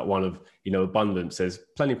mentality to that one of, you know, abundance. There's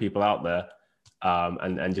plenty of people out there,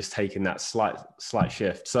 and just taking that slight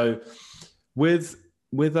shift. So with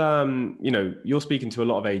you know, you're speaking to a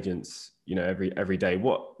lot of agents, you know, every day.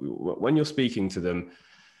 When you're speaking to them,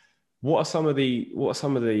 what are some of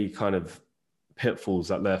the kind of pitfalls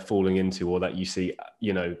that they're falling into, or that you see,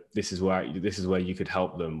 you know, this is where you could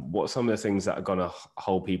help them? What are some of the things that are going to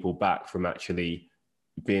hold people back from actually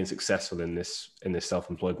being successful in this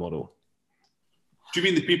self-employed model? Do you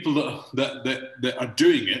mean the people that are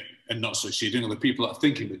doing it and not succeeding, or the people that are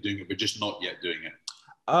thinking they're doing it but just not yet doing it?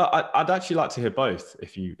 I'd actually like to hear both,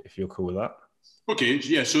 if you're cool with that. Okay,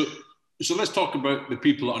 yeah. So let's talk about the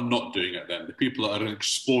people that are not doing it then. The people that are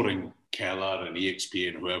exploring Keller and EXP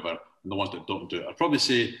and whoever, and the ones that don't do it. I'd probably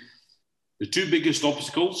say the two biggest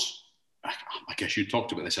obstacles, I guess you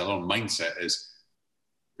talked about this earlier on, mindset, is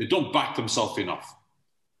they don't back themselves enough.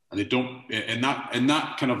 And they don't, and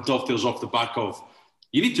that kind of dovetails off the back of,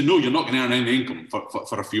 you need to know you're not going to earn any income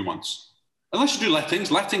for a few months. Unless you do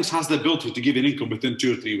lettings. Lettings has the ability to give you an income within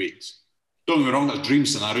 2 or 3 weeks. Don't get me wrong, that's a dream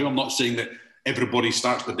scenario. I'm not saying that everybody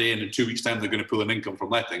starts the day and in 2 weeks' time they're going to pull an income from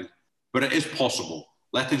letting, but it is possible.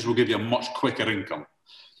 Lettings will give you a much quicker income.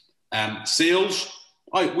 Sales,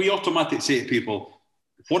 we automatically say to people,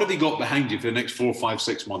 what have you got behind you for the next 4, 5,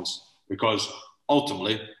 6 months? Because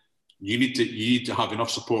ultimately, you need to have enough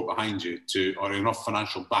support behind you or enough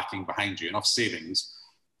financial backing behind you, enough savings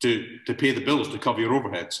to pay the bills, to cover your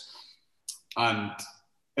overheads. And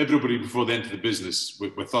everybody before they enter the business,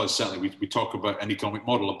 with us certainly, we talk about an economic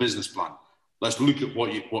model, a business plan. Let's look at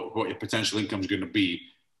what your potential income is going to be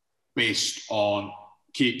based on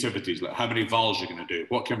key activities, like how many vals you're going to do,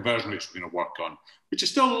 what conversion rates you're going to work on, which is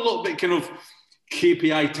still a little bit kind of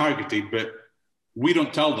KPI targeted, but we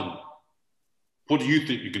don't tell them, what do you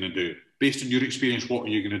think you're going to do? Based on your experience, what are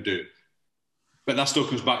you going to do? But that still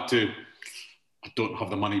comes back to, I don't have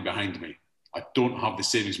the money behind me. I don't have the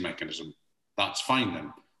savings mechanism. That's fine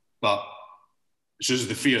then. But this is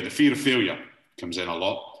the fear of failure comes in a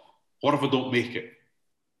lot. What if I don't make it?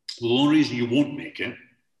 Well, the only reason you won't make it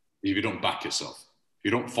is if you don't back yourself.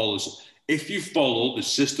 If you don't follow, if you follow the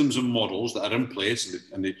systems and models that are in place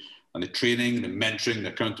and the training, the mentoring, the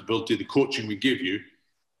accountability, the coaching we give you,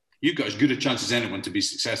 you've got as good a chance as anyone to be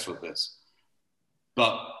successful at this.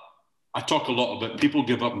 But I talk a lot about people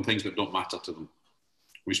give up on things that don't matter to them.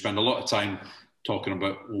 We spend a lot of time talking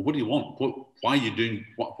about, well, what do you want? Why are you doing?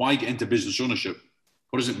 Why get into business ownership?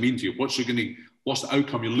 What does it mean to you? What's the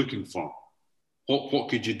outcome you're looking for? What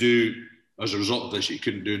could you do as a result of this that you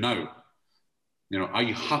couldn't do now? You know, are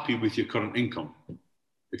you happy with your current income?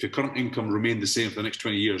 If your current income remained the same for the next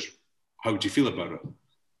 20 years, how would you feel about it?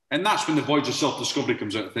 And that's when the voyage of self-discovery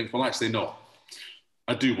comes out and think, well, actually, no,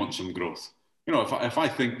 I do want some growth. You know, if I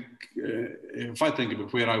think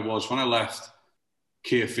about where I was when I left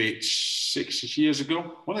KFH 6 years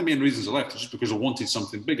ago, one of the main reasons I left was just because I wanted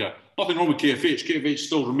something bigger. Nothing wrong with KFH. KFH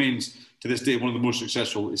still remains to this day one of the most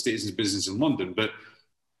successful estate agents business in London. But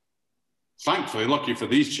thankfully, lucky for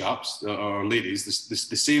these chaps or ladies,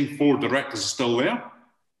 the same 4 directors are still there.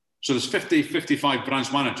 So there's 55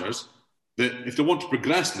 branch managers that if they want to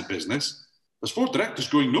progress in the business, there's 4 directors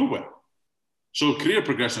going nowhere. So career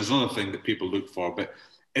progression is another thing that people look for, but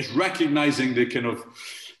it's recognizing the kind of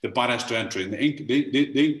the barriers to entry. And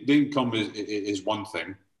the income is one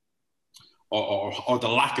thing, or the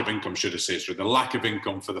lack of income, should I say, so the lack of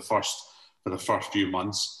income for the first few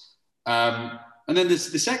months. And then the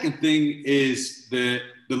second thing is the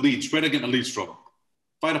leads. Where do I get my leads from?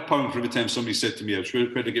 If I had £1 for every time somebody said to me,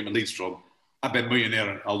 where do I get my leads from? I'd be a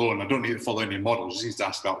millionaire alone. I don't need to follow any models. You need to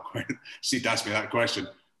ask me that question,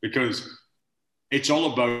 because it's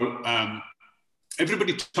all about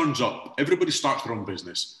everybody turns up. Everybody starts their own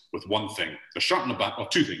business with one thing: the shirt on the back, or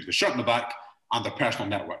 2 things: the shirt on the back and their personal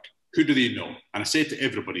network. Who do they know? And I say to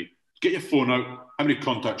everybody, get your phone out. How many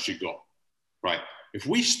contacts you got? Right. If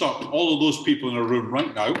we stopped all of those people in a room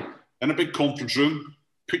right now, in a big conference room,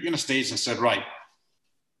 put you on a stage and said, right,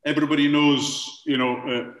 everybody knows,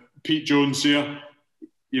 Pete Jones here,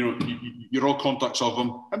 you're all contacts of him.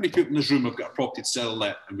 How many people in this room have got a property to sell,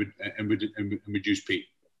 let, and would use Pete?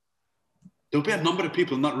 There'll be a number of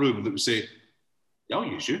people in that room that would say, yeah, I'll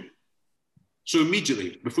use you. So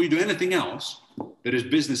immediately, before you do anything else, there is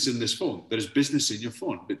business in this phone. There is business in your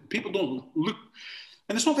phone. But people don't look,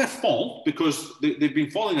 and it's not their fault, because they've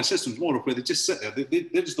been following a systems model where they just sit there.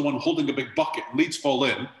 They're just the one holding a big bucket. Leads fall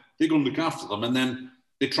in, they go and look after them, and then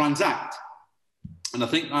they transact. And I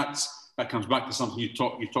think that comes back to something you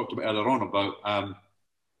talked about earlier on about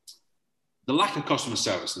the lack of customer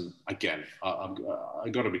service. And again,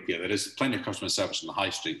 I've got to be clear, there is plenty of customer service on the high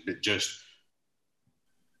street that just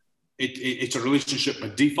it's a relationship by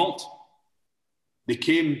default. They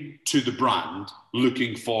came to the brand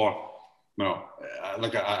looking for,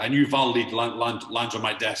 like a new Val lead lands on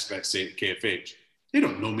my desk, let's say at KFH. They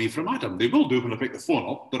don't know me from Adam. They will do when I pick the phone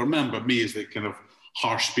up. They remember me as the kind of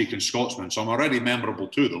harsh-speaking Scotsman, so I'm already memorable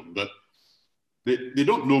to them, but they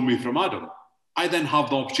don't know me from Adam. I then have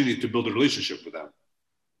the opportunity to build a relationship with them.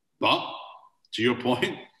 But, to your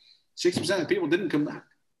point, 60% of people didn't come back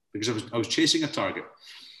because I was chasing a target.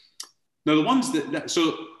 Now, the ones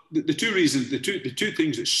the two reasons, the two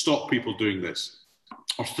things that stop people doing this,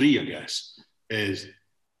 or three, I guess, is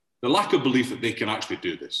the lack of belief that they can actually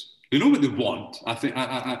do this. They know what they want. I think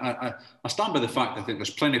I stand by the fact I think there's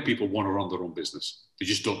plenty of people who want to run their own business. They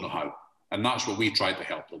just don't know how. And that's what we try to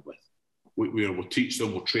help them with. We'll teach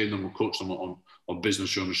them, we'll train them, we'll coach them on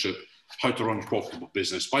business ownership, how to run a profitable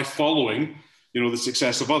business by following, the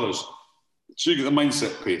success of others. So you get the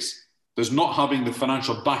mindset piece. There's not having the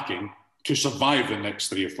financial backing to survive the next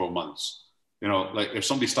 3 or 4 months. Like if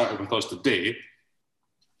somebody started with us today,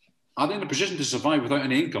 are they in a position to survive without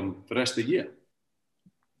any income for the rest of the year?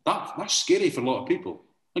 That's scary for a lot of people,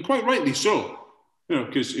 and quite rightly so.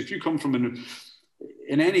 Because if you come from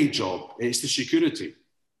in any job, it's the security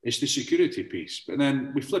piece. But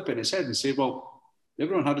then we flip it in its head and say, well,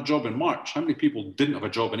 everyone had a job in March. How many people didn't have a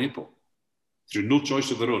job in April through no choice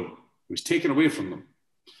of their own? It was taken away from them.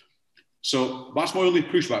 So that's my only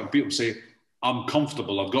pushback when people say, I'm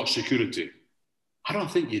comfortable, I've got security. I don't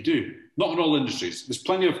think you do. Not in all industries. There's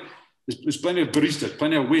plenty of baristas,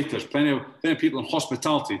 plenty of waiters, plenty of people in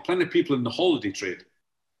hospitality, plenty of people in the holiday trade.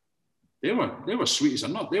 They were sweet as a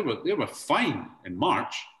nut. They were fine in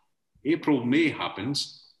March. April, May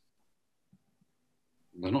happens.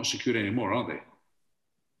 They're not secure anymore, are they?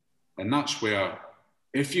 And that's where,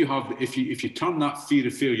 if you turn that fear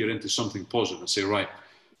of failure into something positive and say, right,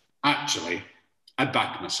 actually, I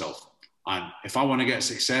back myself. And if I want to get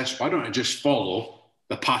success, why don't I just follow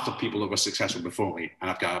the path of people that were successful before me,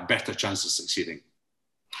 and I've got a better chance of succeeding.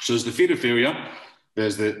 So there's the fear of failure,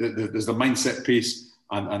 there's the mindset piece,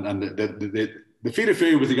 and the fear of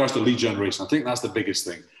failure with regards to lead generation. I think that's the biggest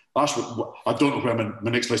thing. That's what I don't know where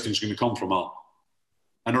my next listing is going to come from, Al.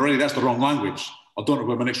 And already that's the wrong language. I don't know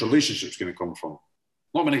where my next relationship is going to come from.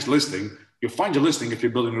 Not my next listing. You'll find your listing if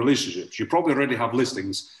you're building relationships. You probably already have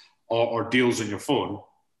listings or deals in your phone.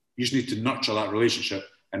 You just need to nurture that relationship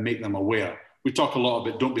and make them aware. We talk a lot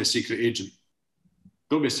about don't be a secret agent.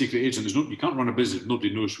 Don't be a secret agent. You can't run a business if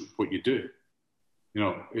nobody knows what you do.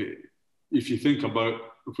 If you think about,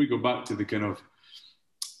 if we go back to the kind of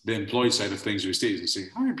the employed side of things with estate agents, say,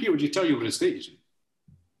 how many people would you tell you were an estate agent?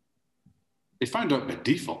 They found out by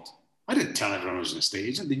default. I didn't tell everyone I was an estate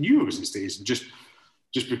agent. They knew I was an estate agent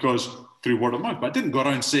just because through word of mouth. But I didn't go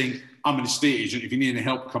around saying, I'm an estate agent. If you need any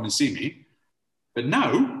help, come and see me. But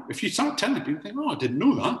now, if you start telling people, think, I didn't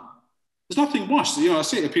know that. There's nothing worse. I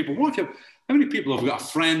say to people, how many people have got a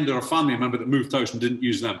friend or a family member that moved house and didn't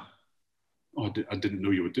use them? I didn't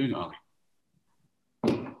know you were doing it, Ali.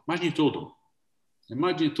 Imagine you told them.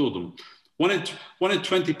 Imagine you told them. 1 in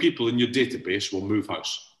 20 people in your database will move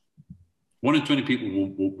house. 1 in 20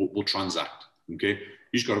 people will transact. Okay, you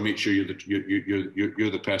just got to make sure you're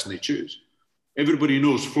the person they choose. Everybody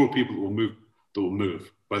knows 4 people that will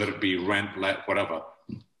move, whether it be rent, let, whatever.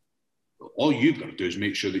 All you've got to do is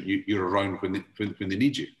make sure that you're around when they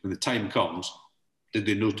need you. When the time comes, did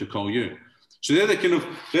they know to call you? So they're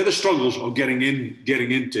the struggles of getting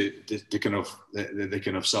into the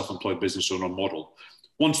kind of self-employed business owner model.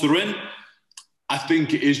 Once they're in, I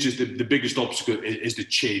think it is just the biggest obstacle is the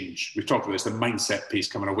change. We've talked about this, the mindset piece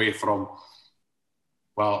coming away from,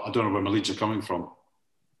 well, I don't know where my leads are coming from.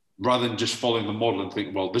 Rather than just following the model and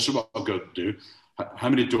thinking, well, this is what I've got to do. How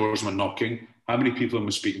many doors am I knocking? How many people am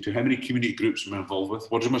I speaking to? How many community groups am I involved with?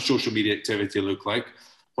 What does my social media activity look like?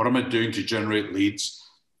 What am I doing to generate leads?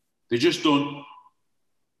 They just don't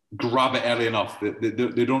grab it early enough.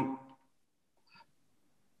 They don't.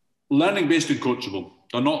 Learning based and coachable.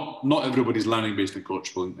 Not everybody's learning based and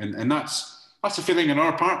coachable. And that's a feeling on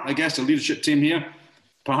our part, I guess, the leadership team here,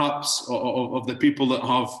 perhaps of the people that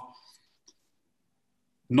have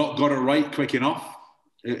not got it right quick enough,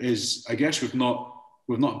 is, I guess, we've not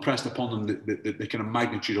impressed upon them the kind of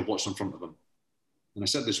magnitude of what's in front of them. And I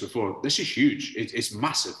said this before, this is huge. It's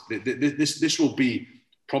massive. This will be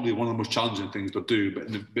probably one of the most challenging things to do. But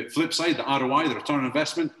on the flip side, the ROI, the return on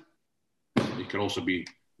investment, it could also be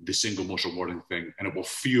the single most rewarding thing. And it will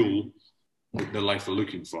fuel the life they're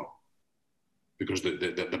looking for. Because they're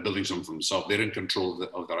building something for themselves. They're in control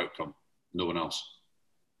of their outcome. No one else.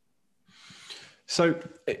 So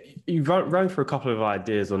you ran through a couple of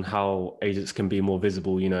ideas on how agents can be more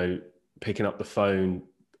visible, picking up the phone,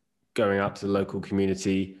 going out to the local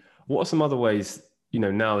community. What are some other ways,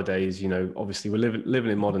 nowadays, obviously we're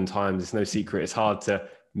living in modern times. It's no secret. It's hard to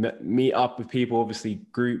meet up with people, obviously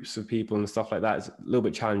groups of people and stuff like that. It's a little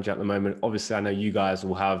bit challenging at the moment. Obviously, I know you guys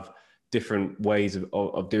will have different ways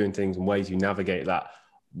of doing things and ways you navigate that.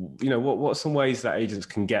 What are some ways that agents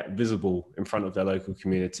can get visible in front of their local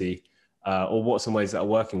community? Or what are some ways that are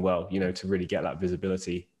working well, to really get that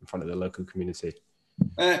visibility in front of the local community?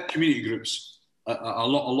 Community groups, a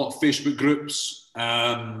lot of Facebook groups,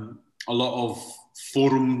 a lot of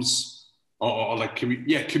forums, or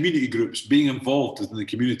community groups, being involved in the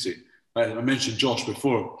community. I mentioned Josh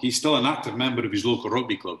before. He's still an active member of his local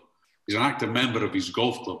rugby club. He's an active member of his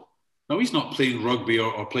golf club. Now, he's not playing rugby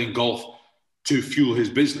or playing golf to fuel his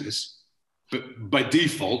business, but by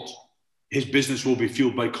default, his business will be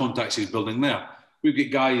fueled by contacts he's building there. I've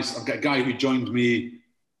got a guy who joined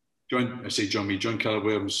Keller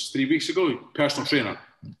Williams 3 weeks ago, personal trainer.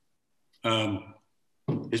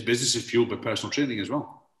 His business is fueled by personal training as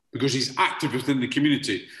well, because he's active within the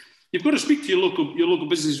community. You've got to speak to your local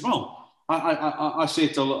business as well. I say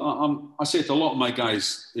it to a lot of my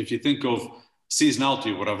guys. If you think of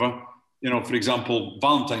seasonality or whatever, for example,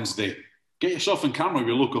 Valentine's Day, get yourself in camera with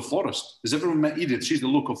your local florist. Has everyone met Edith? She's the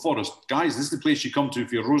local florist. Guys, this is the place you come to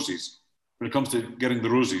for your roses. When it comes to getting the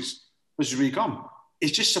roses, this is where you come.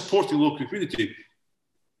 It's just supporting the local community.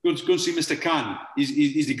 Go and see Mr. Khan.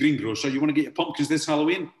 He's the greengrocer. You want to get your pumpkins this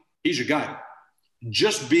Halloween? He's your guy.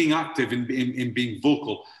 Just being active in being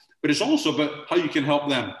vocal. But it's also about how you can help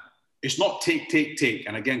them. It's not take.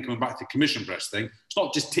 And again, coming back to the commission breast thing, it's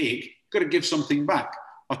not just take. You've got to give something back.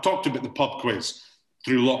 I talked about the pub quiz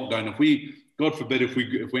through lockdown. If we, God forbid, if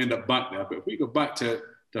we end up back there, but if we go back to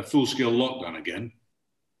full-scale lockdown again,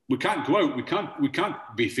 we can't go out. We can't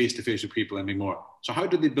be face-to-face with people anymore. So how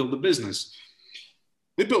did they build the business?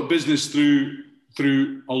 They built business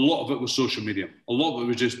through a lot of it was social media. A lot of it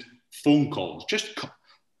was just phone calls. Just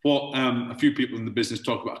what a few people in the business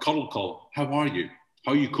talk about, a cuddle call. How are you?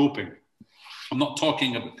 How are you coping? I'm not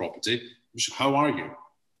talking about property. Just, how are you?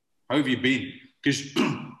 How have you been? Because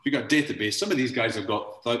you've got a database. Some of these guys have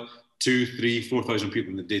got 2,000, 3,000, 4,000 people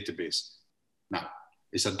in the database. Now,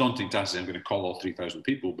 it's a daunting task. I'm going to call all 3,000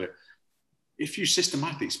 people, but if you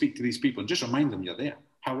systematically speak to these people and just remind them you're there,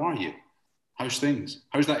 how are you? How's things?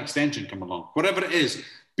 How's that extension come along? Whatever it is,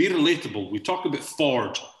 be relatable. We talk about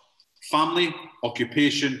Ford, family,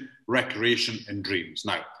 occupation, recreation, and dreams.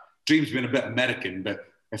 Now, dreams being a bit American, but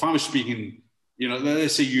if I was speaking,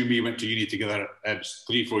 let's say you and me went to uni together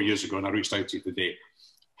 3-4 years ago, and I reached out to you today.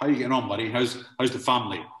 How are you getting on, buddy? How's the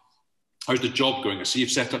family? How's the job going? I see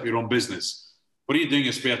you've set up your own business. What are you doing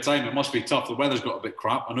in spare time? It must be tough. The weather's got a bit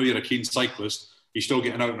crap. I know you're a keen cyclist. You're still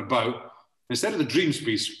getting out and about. Instead of the dreams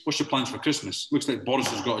piece, what's your plans for Christmas? Looks like Boris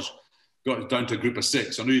has got us down to a group of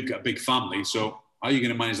 6. I know you've got a big family, so how are you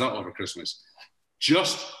going to manage that over Christmas?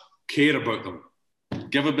 Just care about them.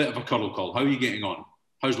 Give a bit of a cuddle call. How are you getting on?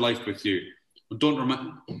 How's life with you? And don't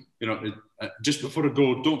remember, just before I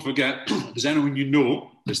go, don't forget, if there's anyone you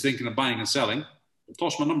know that's thinking of buying and selling,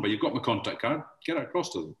 toss my number. You've got my contact card. Get it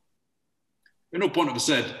across to them. There's no point if I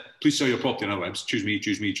said, please sell your property on our website. Choose me,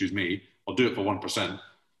 choose me, choose me. I'll do it for 1%.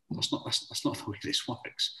 That's not the way this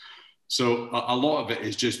works. So a lot of it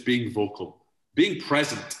is just being vocal, being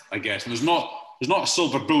present, I guess. And there's not a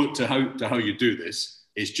silver bullet to how you do this.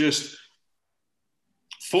 It's just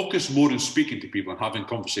focus more on speaking to people and having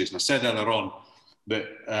conversations. I said earlier on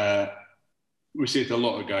that we say to a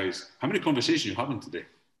lot of guys, how many conversations are you having today?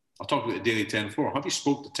 I'll talk about the daily 10-4. Have you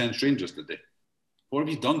spoke to 10 strangers today? What have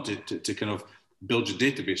you done to kind of build your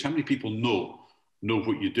database? How many people know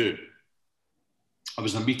what you do? I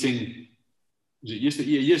was in a meeting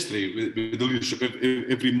yesterday with the leadership.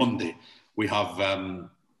 Every Monday we have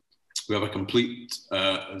a complete.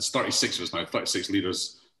 It's 36 of us now, 36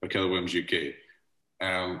 leaders for Keller Williams UK,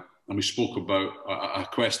 and we spoke about a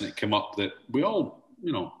question that came up that we all,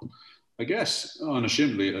 I guess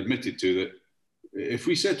unashamedly admitted to, that if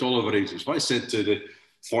we said to all of our agents, if I said to the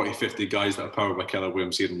 40, 50 guys that are powered by Keller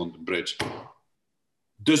Williams here in London Bridge,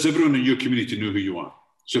 does everyone in your community know who you are?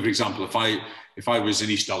 So, for example, if I was in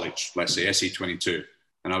East Dulwich, let's say SE22,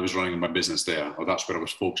 and I was running my business there, or that's where I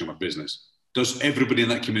was focusing my business, does everybody in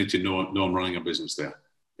that community know I'm running a business there?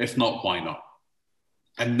 If not, why not?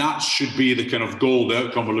 And that should be the kind of goal, the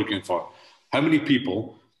outcome we're looking for. How many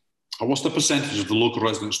people, or what's the percentage of the local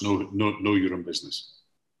residents know you're in business?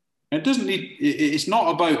 And it's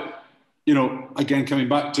not about, again, coming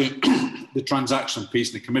back to the transaction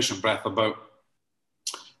piece and the commission breath about,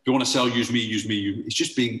 if you want to sell, use me. It's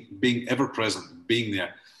just being ever present, being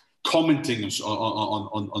there, commenting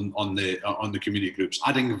on the community groups,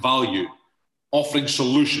 adding value offering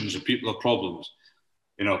solutions if people have problems,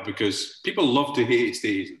 you know, because people love to hate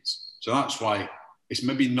estate agents. So that's why it's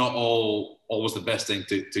maybe not always the best thing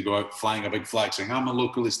to go out flying a big flag saying, I'm a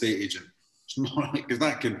local estate agent. It's not, because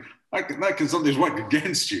that can sometimes work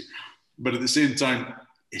against you. But at the same time,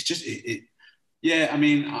 it's just, yeah, I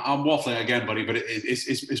mean, I'm waffling again, buddy, but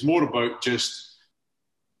it's more about just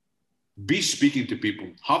be speaking to people,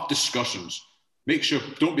 have discussions, make sure,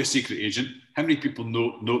 don't be a secret agent. How many people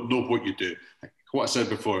know what you do? Like what I said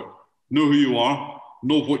before, know who you are,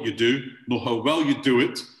 know what you do, know how well you do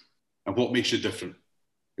it, and what makes you different.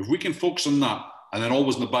 If we can focus on that, and then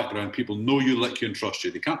always in the background, people know you, like you, and trust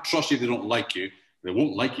you. They can't trust you if they don't like you. They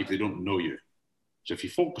won't like you if they don't know you. So if you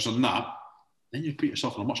focus on that, then you put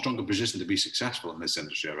yourself in a much stronger position to be successful in this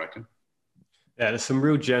industry, I reckon. Yeah, there's some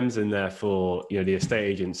real gems in there for, you know, the estate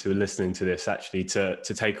agents who are listening to this actually to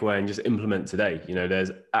take away and just implement today. You know,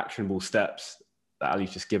 there's actionable steps that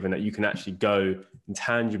Ali's just given that you can actually go and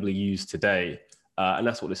tangibly use today. And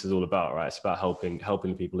that's what this is all about, right? It's about helping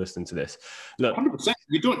people listen to this. Look, 100%.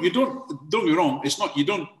 Don't get me wrong. It's not, you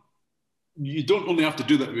don't only have to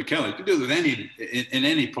do that with Kelly. You can do it with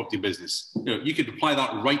any property business. You know, you could apply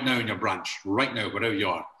that right now in your branch, right now, wherever you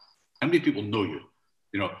are. How many people know you?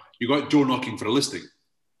 You know, you go out door knocking for a listing.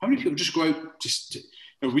 How many people just go out you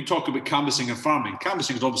know, we talk about canvassing and farming.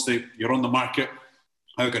 Canvassing is obviously you're on the market.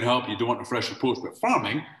 How can I help? You don't want a fresh report. But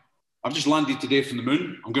farming, I've just landed today from the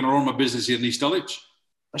moon. I'm going to run my business here in East Dulwich.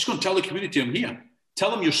 Let's go and tell the community I'm here.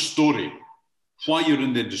 Tell them your story, why you're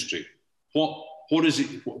in the industry, what is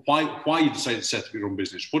it, why you decided to set up your own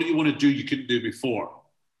business. What do you want to do you couldn't do before?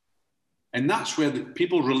 And that's where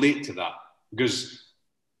people relate to that. Because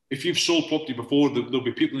if you've sold property before, there'll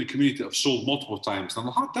be people in the community that have sold multiple times.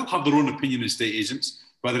 And they'll have their own opinion as estate agents,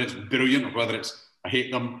 whether it's brilliant or whether it's I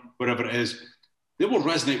hate them, whatever it is. They will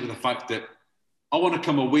resonate with the fact that I want to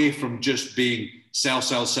come away from just being sell,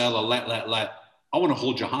 or let. I want to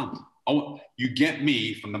hold your hand. You get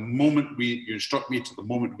me from the moment you instruct me to the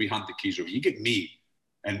moment we hand the keys over. You get me.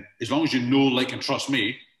 And as long as you know, like, and trust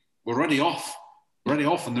me, we're already off. We're already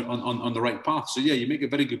off on the right path. So yeah, you make a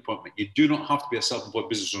very good point, mate. You do not have to be a self-employed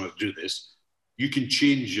business owner to do this. You can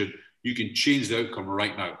change the outcome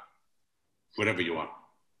right now, wherever you are.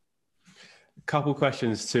 Couple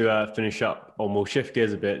questions to finish up on. We'll shift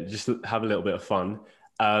gears a bit, just have a little bit of fun.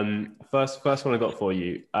 First one I got for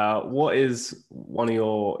you. What is one of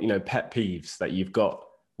your, you know, pet peeves that you've got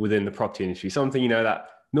within the property industry? Something, you know, that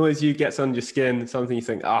annoys you, gets under your skin, something you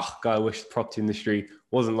think, God, I wish the property industry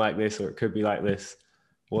wasn't like this, or it could be like this.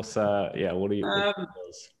 What are you?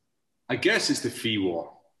 I guess it's the fee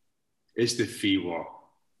war. It's the fee war.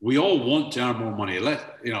 We all want to earn more money.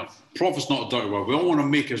 Profit's not a dirty word. We all want to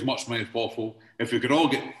make as much money as possible. If we could all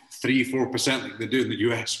get 3-4% like they do in the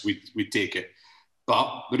US, we'd take it.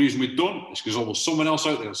 But the reason we don't is because there's always someone else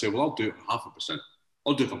out there that say, well, I'll do it for 0.5%.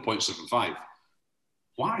 I'll do it for 0.75.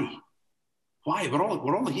 Why?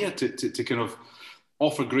 We're all here to kind of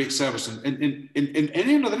offer great service. And in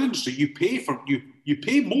any other industry, you pay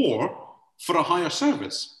more for a higher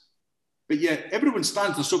service. But yet everyone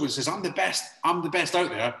stands on the sofa and says, I'm the best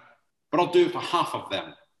out there, but I'll do it for half of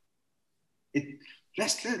them.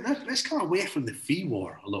 Let's come away from the fee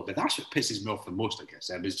war a little bit. That's what pisses me off the most, I guess.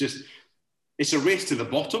 It's a race to the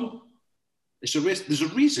bottom. It's a race. There's a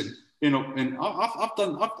reason, you know. And I've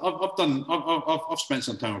spent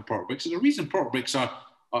some time with Portbricks. There's a reason Portbricks are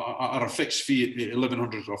a fixed fee at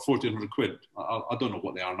 1,100 or 1,400 quid. I don't know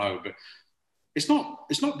what they are now, but it's not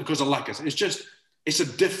because I like it. It's just it's a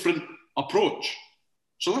different approach.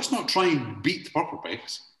 So let's not try and beat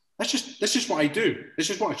Portbricks. That's just what I do. This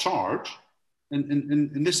is what I charge,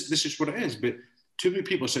 and this is what it is. But too many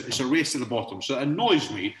people say it's a race to the bottom. So it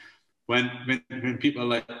annoys me when people are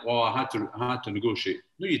like, "Well, I had to negotiate."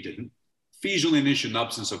 No, you didn't. Fees only an issue in the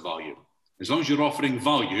absence of value. As long as you're offering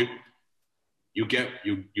value, you get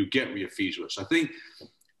what your fees were. So I think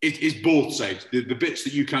it's both sides. The bits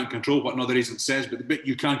that you can't control, what another agent says, but the bit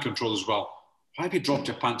you can control as well. Why have you dropped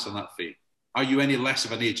your pants on that fee? Are you any less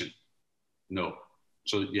of an agent? No.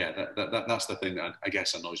 So yeah, that's the thing that I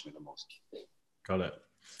guess annoys me the most. Got it.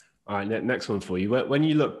 All right, next one for you. When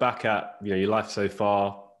you look back at your life so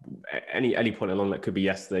far, any point along, that could be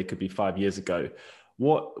yesterday, could be 5 years ago.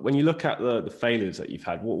 When you look at the failures that you've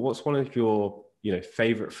had, what's one of your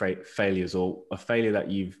favorite failures, or a failure that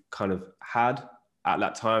you've kind of had at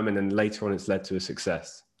that time, and then later on it's led to a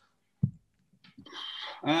success?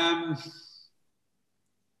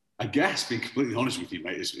 I guess, being completely honest with you,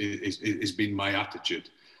 mate, it's been my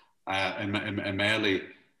attitude. In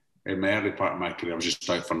my early part of my career, I was just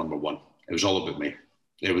out for number one. It was all about me.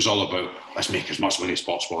 It was all about, let's make as much money as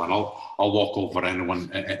possible, and I'll walk over anyone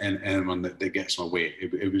that gets my way.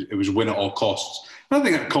 It was win at all costs. And I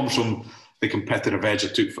think that comes from the competitive edge I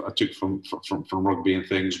took from rugby and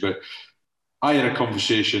things. But I had a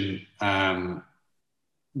conversation. One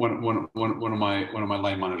of my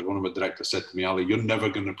line managers, one of my directors, said to me, Ali, you're never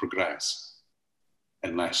going to progress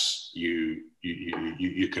unless you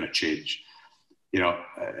kind of change.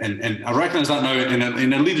 And I recognise that now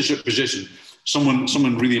in a leadership position. Someone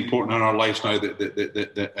really important in our lives now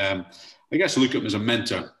that I guess I look at him as a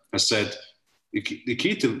mentor, has said the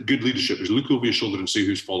key to good leadership is look over your shoulder and see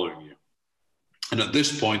who's following you. And at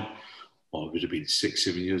this point, it would have been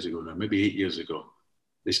 6-7 years ago now, maybe 8 years ago,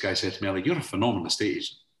 this guy said to me, "Ali, you're a phenomenal estate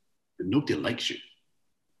agent, but nobody likes you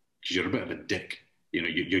because you're a bit of a dick.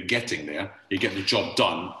 You're getting there, you're getting the job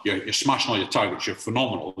done, you're smashing all your targets, you're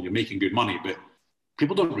phenomenal, you're making good money, but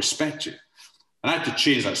people don't respect you." And I had to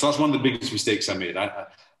change that. So that's one of the biggest mistakes I made.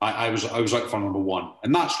 I was out for number one.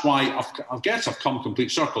 And that's why I guess I've come complete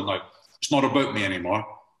circle now. It's not about me anymore.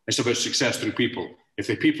 It's about success through people. If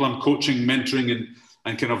the people I'm coaching, mentoring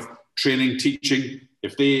and kind of training, teaching,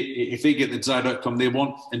 if they get the desired outcome they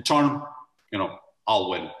want, in turn, I'll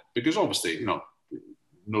win. Because obviously, no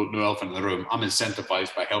elephant in the room. I'm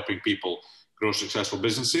incentivized by helping people grow successful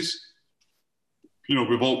businesses.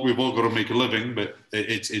 We've all got to make a living, but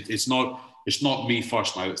it's not me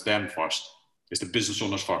first now, it's them first. It's the business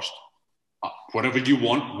owners first. Whatever you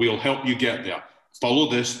want, we'll help you get there. Follow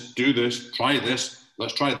this, do this, try this,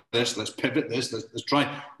 let's try this, let's pivot this, let's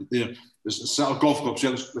try, there's a set of golf clubs,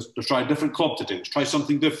 let's try a different club today, let's try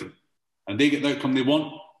something different. And they get the outcome they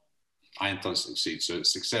want, I intend to succeed. So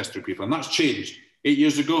it's success through people. And that's changed. 8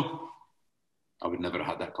 years ago, I would never have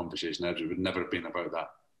had that conversation. It would never have been about that.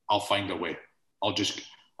 I'll find a way. I'll just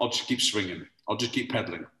keep swinging. I'll just keep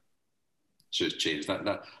pedaling. So it's changed.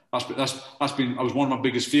 That's been. I was one of my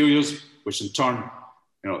biggest failures, which in turn,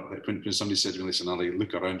 when somebody said to me, "Listen, Ali,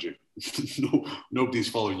 look around you. No, nobody's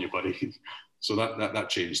following you, buddy." So that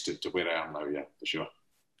changed to where I am now. Yeah, for sure.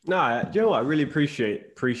 No, you know what? I really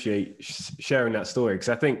appreciate sharing that story, because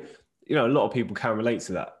I think a lot of people can relate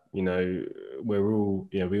to that. We're all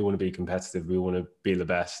we want to be competitive, we want to be the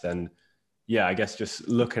best, and yeah, I guess just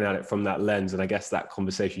looking at it from that lens, and I guess that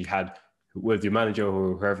conversation you had with your manager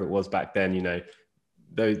or whoever it was back then,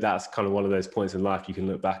 that's kind of one of those points in life you can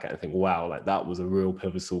look back at and think, wow, like that was a real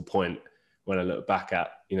pivotal point when I look back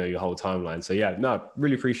at, your whole timeline. So yeah, no,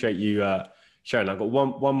 really appreciate you sharing. I've got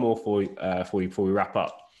one more for you before we wrap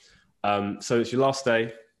up. So it's your last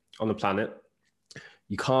day on the planet.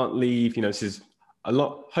 You can't leave, this is a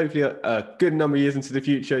lot, hopefully a good number of years into the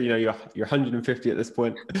future. You're 150 at this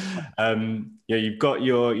point. You've got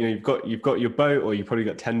your boat, or you've probably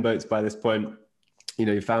got 10 boats by this point.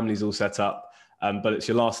 Your family's all set up, but it's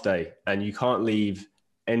your last day, and you can't leave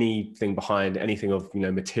anything behind, anything of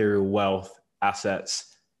material wealth,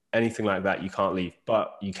 assets, anything like that. You can't leave,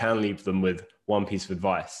 but you can leave them with one piece of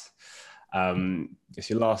advice. It's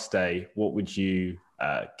your last day. What would you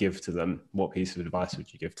give to them? What piece of advice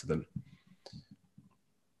would you give to them?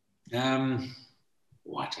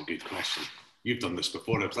 That's a good question. You've done this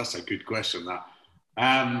before. That's a good question, that.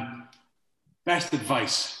 Best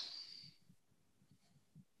advice.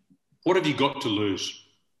 What have you got to lose?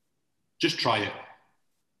 Just try it.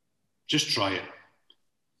 Just try it.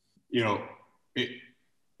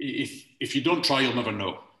 If you don't try, you'll never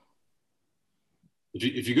know.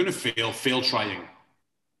 If you're going to fail trying,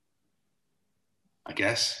 I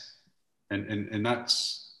guess. And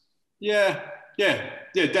that's, yeah,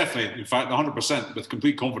 definitely. In fact, 100% with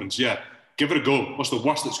complete confidence. Yeah, give it a go. What's the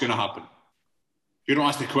worst that's going to happen? If you don't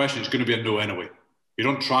ask the question, it's going to be a no anyway. If you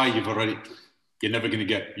don't try, you're never going to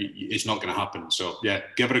get, it's not going to happen. So yeah,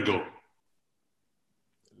 give it a go.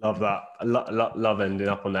 Love that. Love ending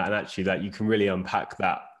up on that. And actually that you can really unpack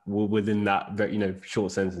that within that,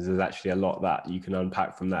 short sentence. There's actually a lot that you can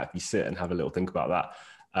unpack from that if you sit and have a little think about that.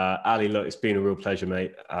 Ali, look, it's been a real pleasure,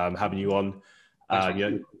 mate, having you on.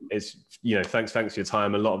 It's thanks for your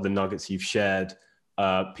time. A lot of the nuggets you've shared,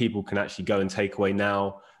 people can actually go and take away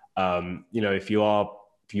now. If you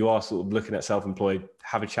are sort of looking at self-employed,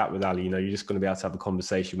 have a chat with Ali. You're just going to be able to have a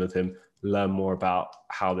conversation with him, learn more about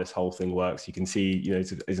how this whole thing works. You can see,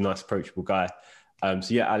 he's a nice, approachable guy.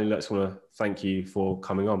 So yeah, Ali, I just want to thank you for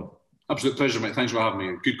coming on. Absolute pleasure, mate. Thanks for having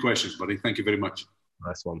me. Good questions, buddy. Thank you very much.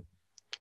 Nice one.